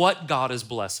life what God is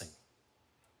blessing.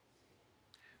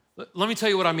 Let me tell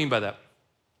you what I mean by that.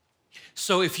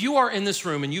 So if you are in this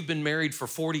room and you've been married for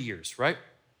 40 years, right?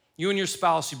 You and your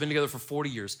spouse, you've been together for 40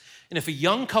 years. And if a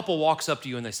young couple walks up to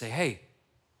you and they say, hey,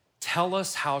 tell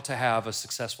us how to have a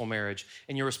successful marriage.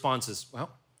 And your response is, well,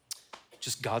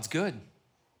 just God's good.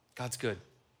 God's good.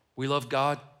 We love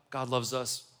God. God loves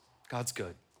us. God's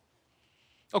good.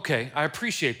 Okay, I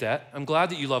appreciate that. I'm glad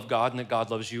that you love God and that God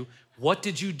loves you. What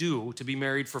did you do to be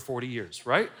married for 40 years,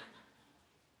 right?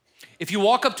 If you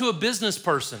walk up to a business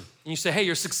person and you say, hey,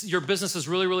 your business is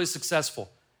really, really successful.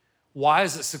 Why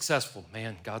is it successful?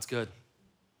 Man, God's good.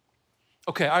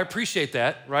 Okay, I appreciate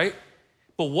that, right?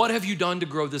 But what have you done to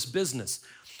grow this business?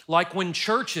 Like when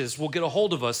churches will get a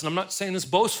hold of us, and I'm not saying this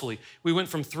boastfully, we went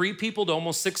from 3 people to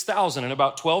almost 6,000 in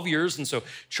about 12 years, and so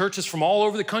churches from all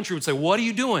over the country would say, what are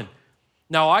you doing?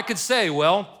 Now I could say,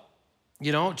 well,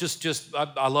 you know,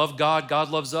 I love God, God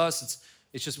loves us,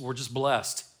 it's just, we're just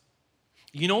blessed.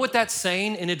 You know what that's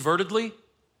saying inadvertently?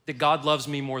 That God loves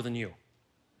me more than you.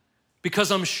 Because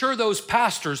I'm sure those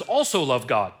pastors also love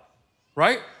God,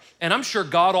 right? And I'm sure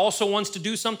God also wants to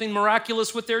do something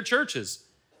miraculous with their churches.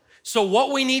 So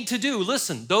what we need to do,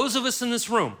 listen, those of us in this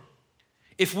room,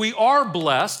 if we are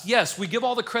blessed, yes, we give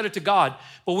all the credit to God,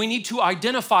 but we need to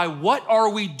identify what are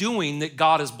we doing that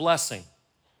God is blessing.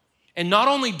 And not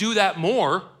only do that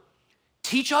more,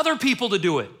 teach other people to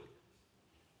do it.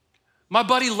 My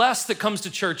buddy Les that comes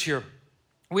to church here,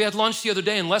 we had lunch the other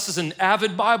day and Les is an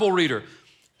avid Bible reader.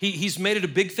 He's made it a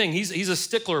big thing. He's a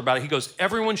stickler about it. He goes,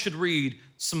 everyone should read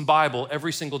some Bible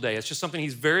every single day. It's just something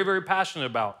he's very, very passionate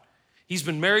about. He's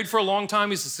been married for a long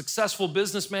time. He's a successful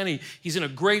businessman. He's in a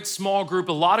great small group.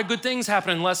 A lot of good things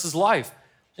happen in Les's life.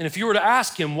 And if you were to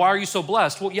ask him, why are you so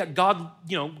blessed? Well, yeah, God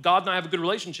and I have a good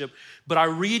relationship, but I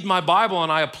read my Bible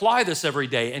and I apply this every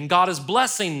day, and God is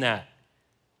blessing that.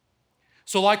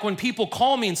 So like when people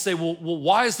call me and say, well,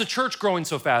 why is the church growing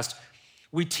so fast?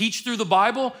 We teach through the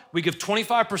Bible. We give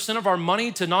 25% of our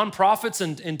money to nonprofits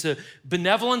and to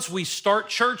benevolence. We start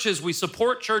churches. We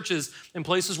support churches in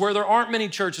places where there aren't many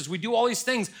churches. We do all these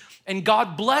things, and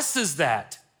God blesses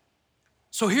that.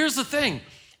 So here's the thing.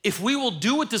 If we will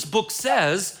do what this book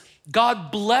says, God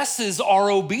blesses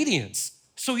our obedience.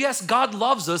 So yes, God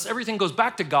loves us. Everything goes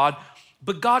back to God,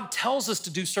 but God tells us to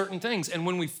do certain things. And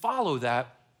when we follow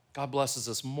that, God blesses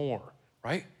us more,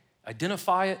 right?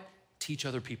 Identify it, teach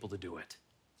other people to do it.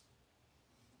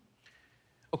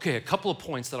 Okay, a couple of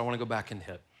points that I want to go back and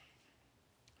hit.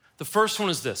 The first one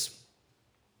is this.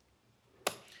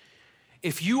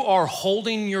 If you are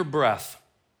holding your breath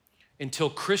until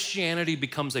Christianity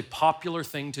becomes a popular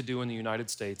thing to do in the United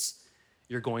States,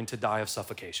 you're going to die of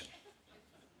suffocation.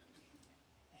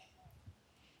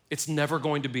 It's never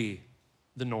going to be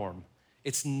the norm.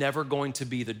 It's never going to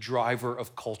be the driver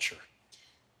of culture.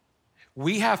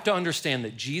 We have to understand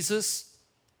that Jesus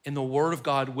And the word of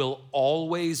God will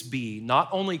always be not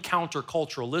only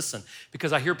countercultural, listen,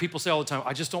 because I hear people say all the time,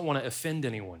 I just don't want to offend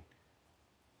anyone.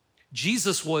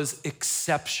 Jesus was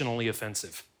exceptionally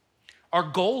offensive. Our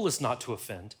goal is not to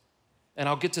offend, and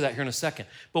I'll get to that here in a second.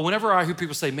 But whenever I hear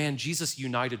people say, man, Jesus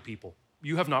united people,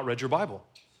 you have not read your Bible.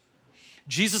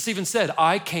 Jesus even said,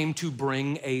 I came to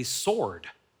bring a sword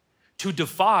to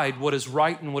divide what is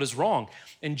right and what is wrong.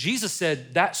 And Jesus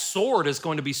said that sword is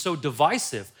going to be so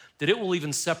divisive that it will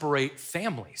even separate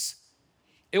families.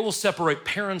 It will separate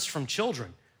parents from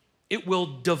children. It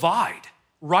will divide.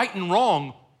 Right and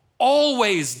wrong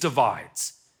always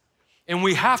divides. And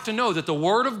we have to know that the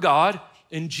word of God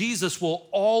and Jesus will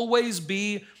always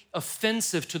be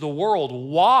offensive to the world.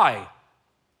 Why?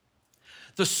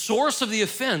 The source of the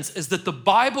offense is that the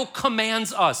Bible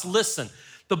commands us, listen,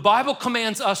 the Bible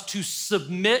commands us to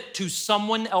submit to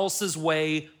someone else's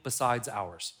way besides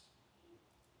ours.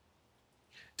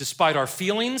 Despite our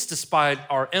feelings, despite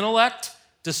our intellect,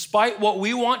 despite what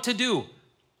we want to do.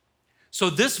 So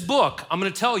this book, I'm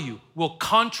gonna tell you, will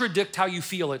contradict how you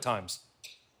feel at times.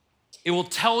 It will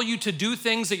tell you to do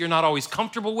things that you're not always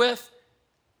comfortable with.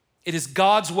 It is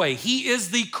God's way. He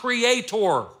is the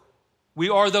creator. We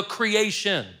are the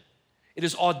creation. It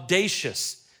is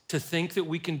audacious to think that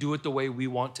we can do it the way we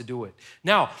want to do it.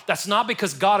 Now, that's not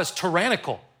because God is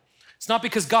tyrannical. It's not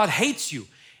because God hates you.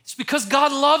 It's because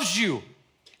God loves you.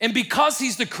 And because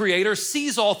he's the creator,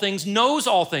 sees all things, knows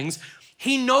all things,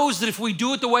 he knows that if we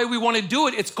do it the way we want to do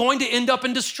it, it's going to end up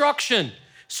in destruction.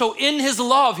 So in his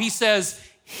love, he says,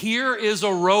 here is a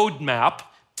roadmap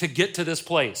to get to this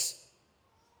place.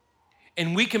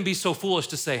 And we can be so foolish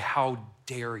to say, how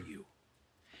dare you?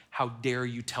 How dare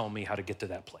you tell me how to get to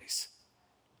that place?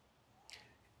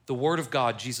 The word of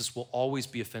God, Jesus, will always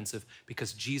be offensive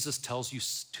because Jesus tells you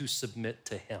to submit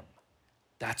to him.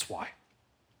 That's why.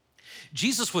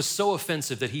 Jesus was so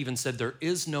offensive that he even said, there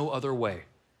is no other way,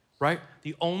 right?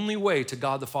 The only way to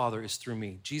God the Father is through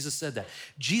me. Jesus said that.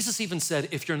 Jesus even said,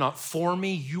 if you're not for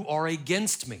me, you are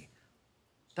against me.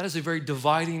 That is a very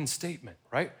dividing statement,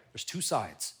 right? There's two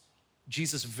sides.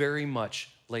 Jesus very much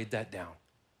laid that down.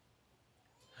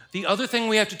 The other thing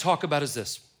we have to talk about is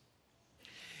this.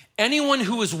 Anyone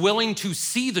who is willing to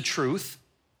see the truth,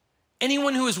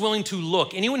 anyone who is willing to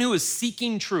look, anyone who is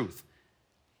seeking truth,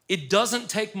 it doesn't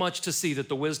take much to see that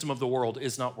the wisdom of the world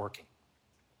is not working.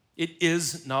 It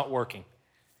is not working.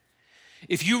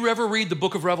 If you ever read the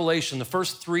book of Revelation, the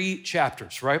first 3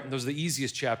 chapters, right? Those are the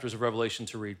easiest chapters of Revelation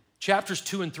to read. Chapters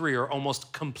 2 and 3 are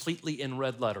almost completely in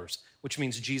red letters, which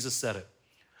means Jesus said it.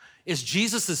 As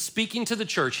Jesus is speaking to the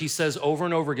church, he says over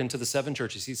and over again to the 7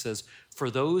 churches, he says, for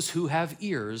those who have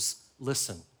ears,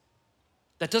 listen.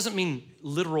 That doesn't mean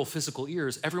literal physical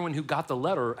ears. Everyone who got the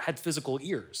letter had physical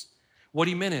ears. What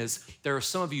he meant is there are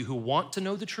some of you who want to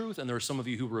know the truth and there are some of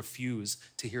you who refuse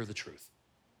to hear the truth.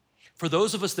 For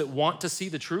those of us that want to see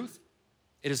the truth,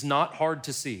 it is not hard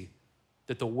to see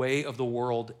that the way of the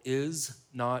world is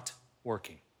not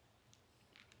working.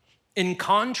 In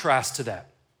contrast to that,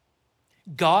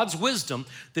 God's wisdom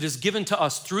that is given to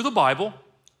us through the Bible,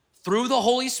 through the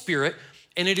Holy Spirit,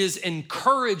 and it is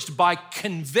encouraged by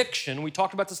conviction. We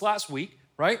talked about this last week,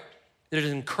 right? That it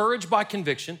is encouraged by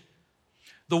conviction.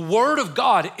 The Word of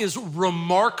God is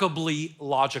remarkably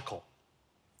logical.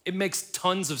 It makes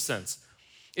tons of sense.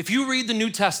 If you read the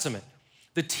New Testament,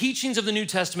 the teachings of the New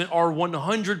Testament are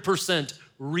 100%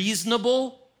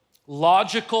 reasonable,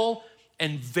 logical,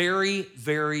 and very,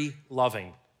 very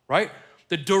loving, right?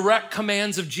 The direct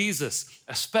commands of Jesus,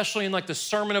 especially in like the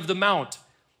Sermon of the Mount.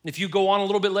 If you go on a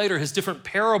little bit later, his different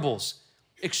parables,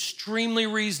 extremely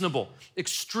reasonable,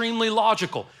 extremely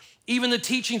logical. Even the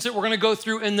teachings that we're gonna go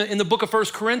through in the book of 1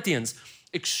 Corinthians,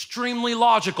 extremely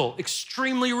logical,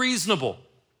 extremely reasonable,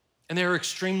 and they're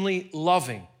extremely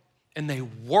loving, and they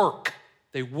work.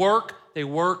 They work, they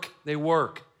work, they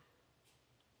work.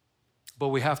 But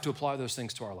we have to apply those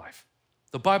things to our life.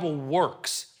 The Bible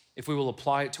works if we will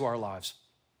apply it to our lives.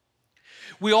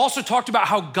 We also talked about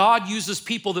how God uses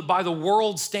people that by the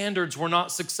world's standards were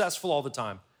not successful all the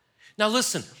time. Now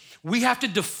listen, we have to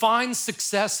define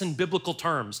success in biblical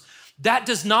terms. That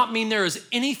does not mean there is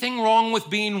anything wrong with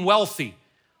being wealthy.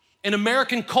 In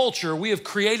American culture, we have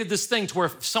created this thing to where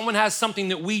if someone has something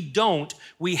that we don't,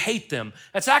 we hate them.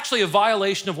 That's actually a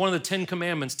violation of one of the 10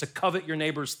 commandments, to covet your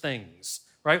neighbor's things.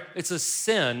 Right? It's a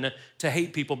sin to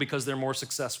hate people because they're more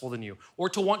successful than you, or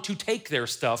to want to take their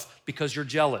stuff because you're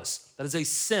jealous. That is a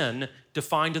sin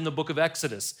defined in the book of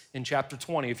Exodus in chapter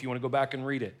 20, if you want to go back and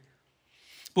read it.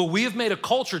 But we have made a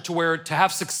culture to where to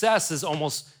have success is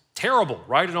almost terrible,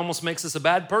 right? It almost makes us a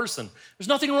bad person. There's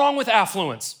nothing wrong with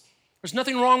affluence. There's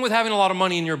nothing wrong with having a lot of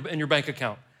money in your bank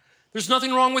account. There's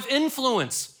nothing wrong with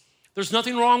influence. There's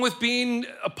nothing wrong with being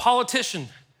a politician,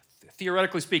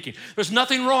 theoretically speaking. There's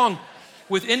nothing wrong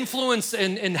with influence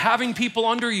and having people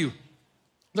under you.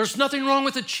 There's nothing wrong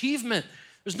with achievement.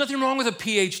 There's nothing wrong with a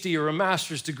PhD or a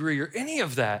master's degree or any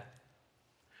of that.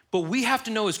 But we have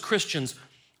to know as Christians,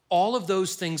 all of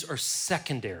those things are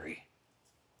secondary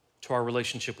to our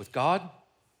relationship with God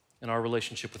and our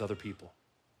relationship with other people.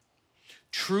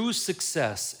 True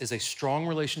success is a strong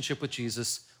relationship with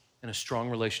Jesus and a strong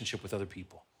relationship with other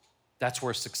people. That's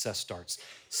where success starts.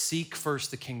 Seek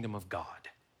first the kingdom of God.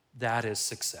 That is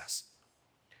success.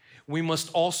 We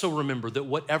must also remember that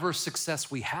whatever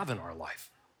success we have in our life,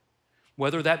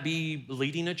 whether that be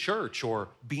leading a church or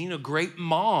being a great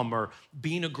mom or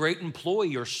being a great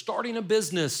employee or starting a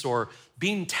business or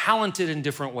being talented in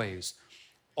different ways,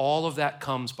 all of that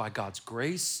comes by God's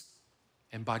grace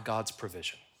and by God's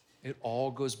provision. It all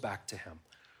goes back to him.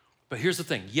 But here's the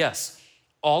thing. Yes,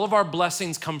 all of our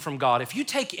blessings come from God. If you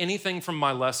take anything from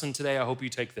my lesson today, I hope you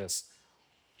take this.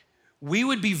 We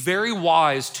would be very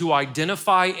wise to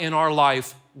identify in our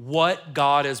life what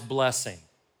God is blessing.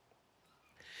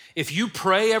 If you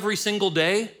pray every single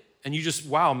day and you just,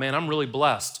 wow, man, I'm really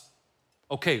blessed.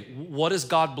 Okay, what is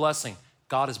God blessing?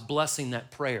 God is blessing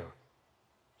that prayer.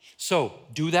 So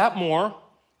do that more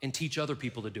and teach other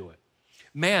people to do it.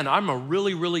 Man, I'm a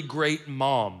really, really great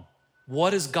mom.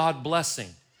 What is God blessing?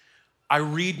 I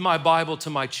read my Bible to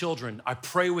my children. I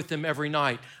pray with them every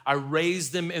night. I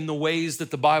raise them in the ways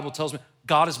that the Bible tells me.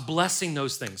 God is blessing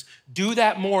those things. Do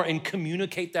that more and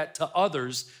communicate that to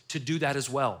others to do that as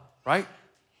well, right?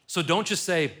 So don't just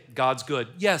say, God's good.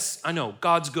 Yes, I know,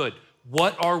 God's good.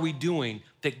 What are we doing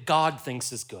that God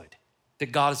thinks is good,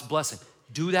 that God is blessing?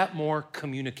 Do that more,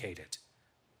 communicate it.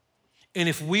 And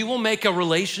if we will make a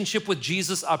relationship with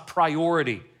Jesus a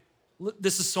priority,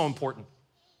 this is so important.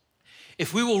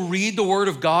 If we will read the Word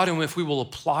of God and if we will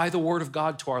apply the Word of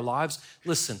God to our lives,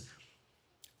 listen,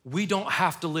 we don't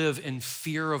have to live in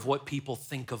fear of what people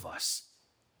think of us.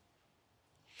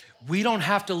 We don't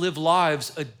have to live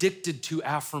lives addicted to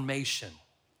affirmation.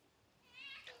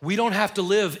 We don't have to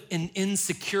live in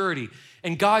insecurity.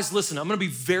 And guys, listen, I'm gonna be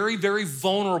very, very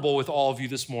vulnerable with all of you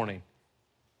this morning.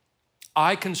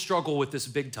 I can struggle with this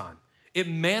big time. It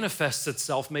manifests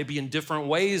itself maybe in different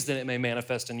ways than it may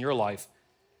manifest in your life.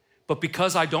 But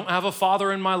because I don't have a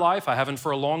father in my life, I haven't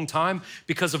for a long time,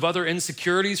 because of other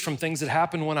insecurities from things that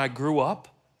happened when I grew up,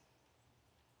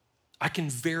 I can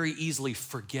very easily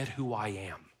forget who I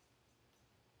am.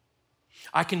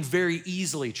 I can very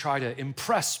easily try to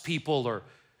impress people or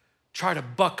try to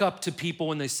buck up to people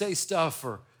when they say stuff,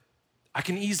 or I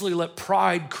can easily let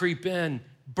pride creep in,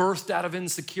 birthed out of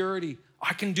insecurity.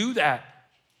 I can do that.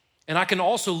 And I can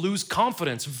also lose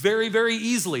confidence very, very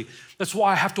easily. That's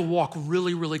why I have to walk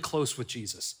really, really close with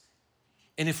Jesus.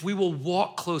 And if we will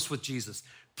walk close with Jesus,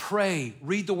 pray,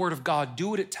 read the Word of God, do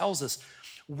what it tells us,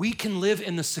 we can live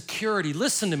in the security.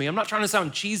 Listen to me, I'm not trying to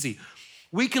sound cheesy.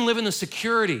 We can live in the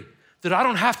security that I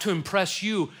don't have to impress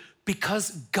you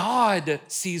because God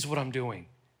sees what I'm doing.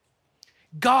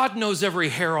 God knows every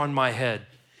hair on my head.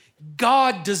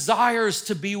 God desires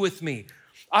to be with me.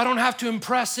 I don't have to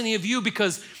impress any of you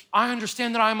because I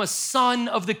understand that I'm a son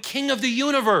of the King of the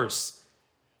universe,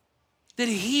 that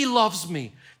he loves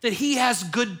me, that he has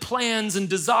good plans and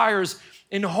desires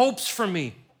and hopes for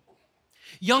me.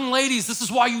 Young ladies, this is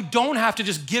why you don't have to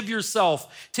just give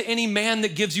yourself to any man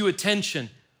that gives you attention.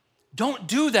 Don't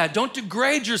do that. Don't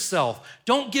degrade yourself.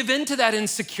 Don't give in to that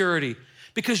insecurity,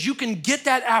 because you can get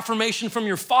that affirmation from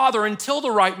your father until the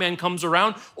right man comes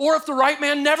around, or if the right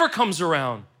man never comes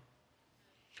around.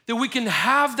 That we can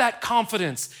have that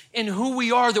confidence in who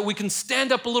we are, that we can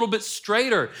stand up a little bit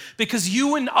straighter, because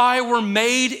you and I were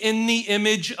made in the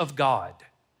image of God.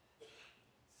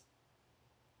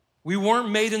 We weren't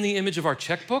made in the image of our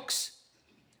checkbooks.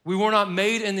 We were not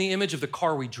made in the image of the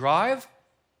car we drive.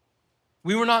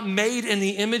 We were not made in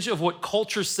the image of what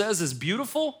culture says is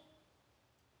beautiful.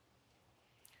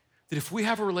 That if we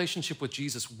have a relationship with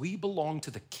Jesus, we belong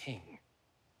to the King.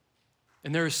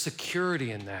 And there is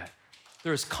security in that.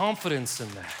 There is confidence in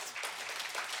that.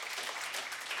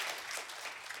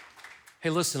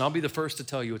 Hey, listen, I'll be the first to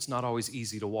tell you it's not always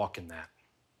easy to walk in that.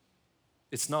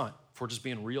 It's not, if we're just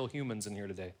being real humans in here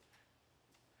today.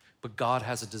 But God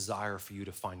has a desire for you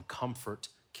to find comfort,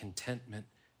 contentment,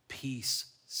 peace,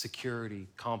 security,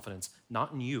 confidence,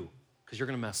 not in you, because you're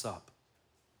gonna mess up.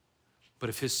 But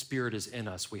if his Spirit is in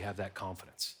us, we have that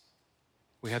confidence.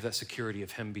 We have that security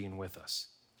of him being with us,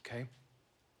 okay?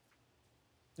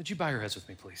 Would you bow your heads with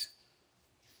me, please?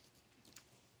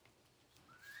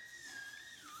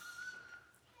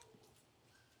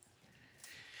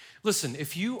 Listen,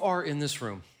 if you are in this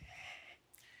room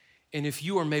And if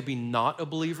you are maybe not a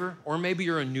believer, or maybe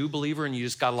you're a new believer and you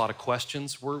just got a lot of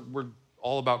questions, we're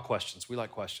all about questions. We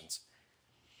like questions.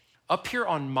 Up here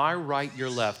on my right, your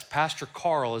left, Pastor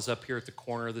Carl is up here at the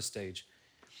corner of the stage.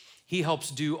 He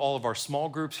helps do all of our small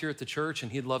groups here at the church,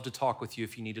 and he'd love to talk with you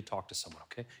if you need to talk to someone,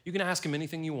 okay? You can ask him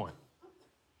anything you want.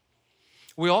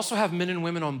 We also have men and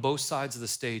women on both sides of the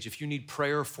stage. If you need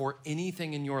prayer for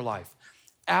anything in your life,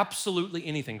 absolutely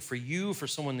anything, for you, for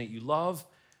someone that you love,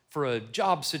 for a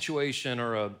job situation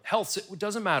or a health, it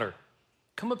doesn't matter.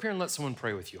 Come up here and let someone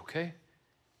pray with you, okay?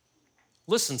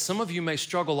 Listen, some of you may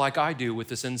struggle like I do with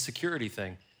this insecurity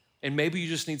thing, and maybe you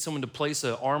just need someone to place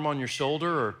an arm on your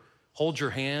shoulder or hold your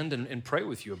hand and pray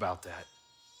with you about that.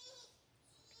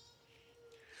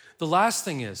 The last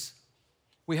thing is,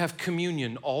 we have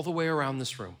communion all the way around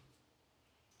this room.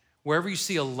 Wherever you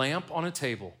see a lamp on a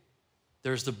table,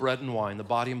 there's the bread and wine, the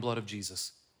body and blood of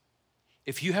Jesus.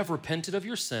 If you have repented of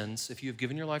your sins, if you have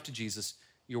given your life to Jesus,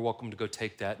 you're welcome to go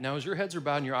take that. Now, as your heads are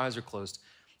bowed and your eyes are closed,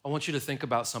 I want you to think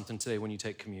about something today when you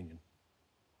take communion.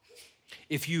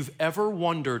 If you've ever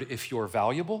wondered if you're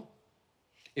valuable,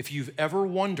 if you've ever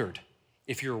wondered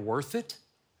if you're worth it,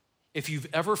 if you've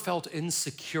ever felt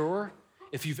insecure,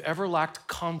 if you've ever lacked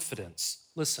confidence,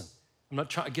 listen, I'm not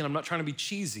trying to be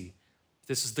cheesy.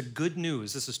 This is the good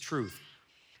news. This is truth.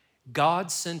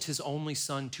 God sent his only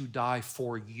son to die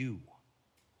for you,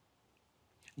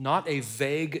 not a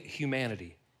vague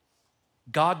humanity.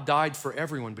 God died for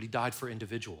everyone, but he died for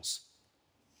individuals.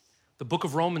 The book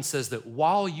of Romans says that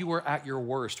while you were at your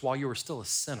worst, while you were still a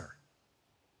sinner,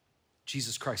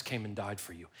 Jesus Christ came and died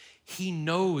for you. He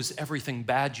knows everything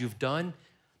bad you've done,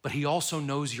 but he also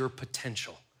knows your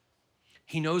potential.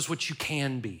 He knows what you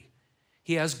can be.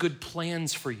 He has good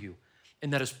plans for you,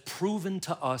 and that is proven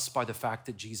to us by the fact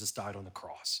that Jesus died on the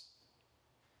cross.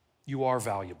 You are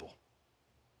valuable.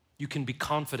 You can be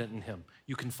confident in him.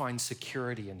 You can find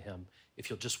security in him if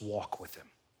you'll just walk with him.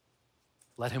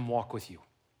 Let him walk with you.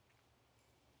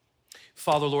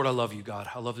 Father, Lord, I love you, God.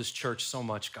 I love this church so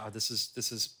much, God. This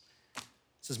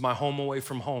is my home away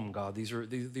from home, God. These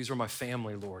are my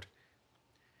family, Lord.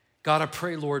 God, I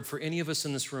pray, Lord, for any of us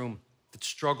in this room that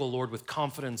struggle, Lord, with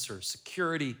confidence or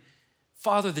security,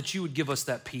 Father, that you would give us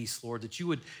that peace, Lord, that you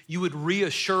would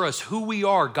reassure us who we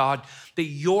are, God, that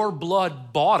your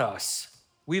blood bought us.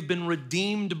 We've been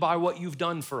redeemed by what you've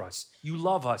done for us. You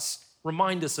love us.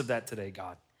 Remind us of that today,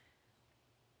 God.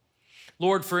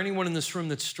 Lord, for anyone in this room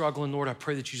that's struggling, Lord, I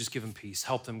pray that you just give them peace.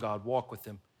 Help them, God. Walk with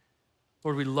them.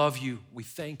 Lord, we love you. We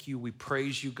thank you. We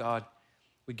praise you, God.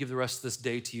 We give the rest of this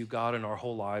day to you, God, and our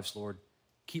whole lives, Lord.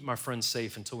 Keep my friends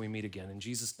safe until we meet again. In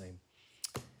Jesus' name,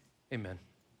 amen.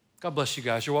 God bless you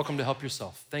guys. You're welcome to help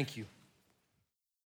yourself. Thank you.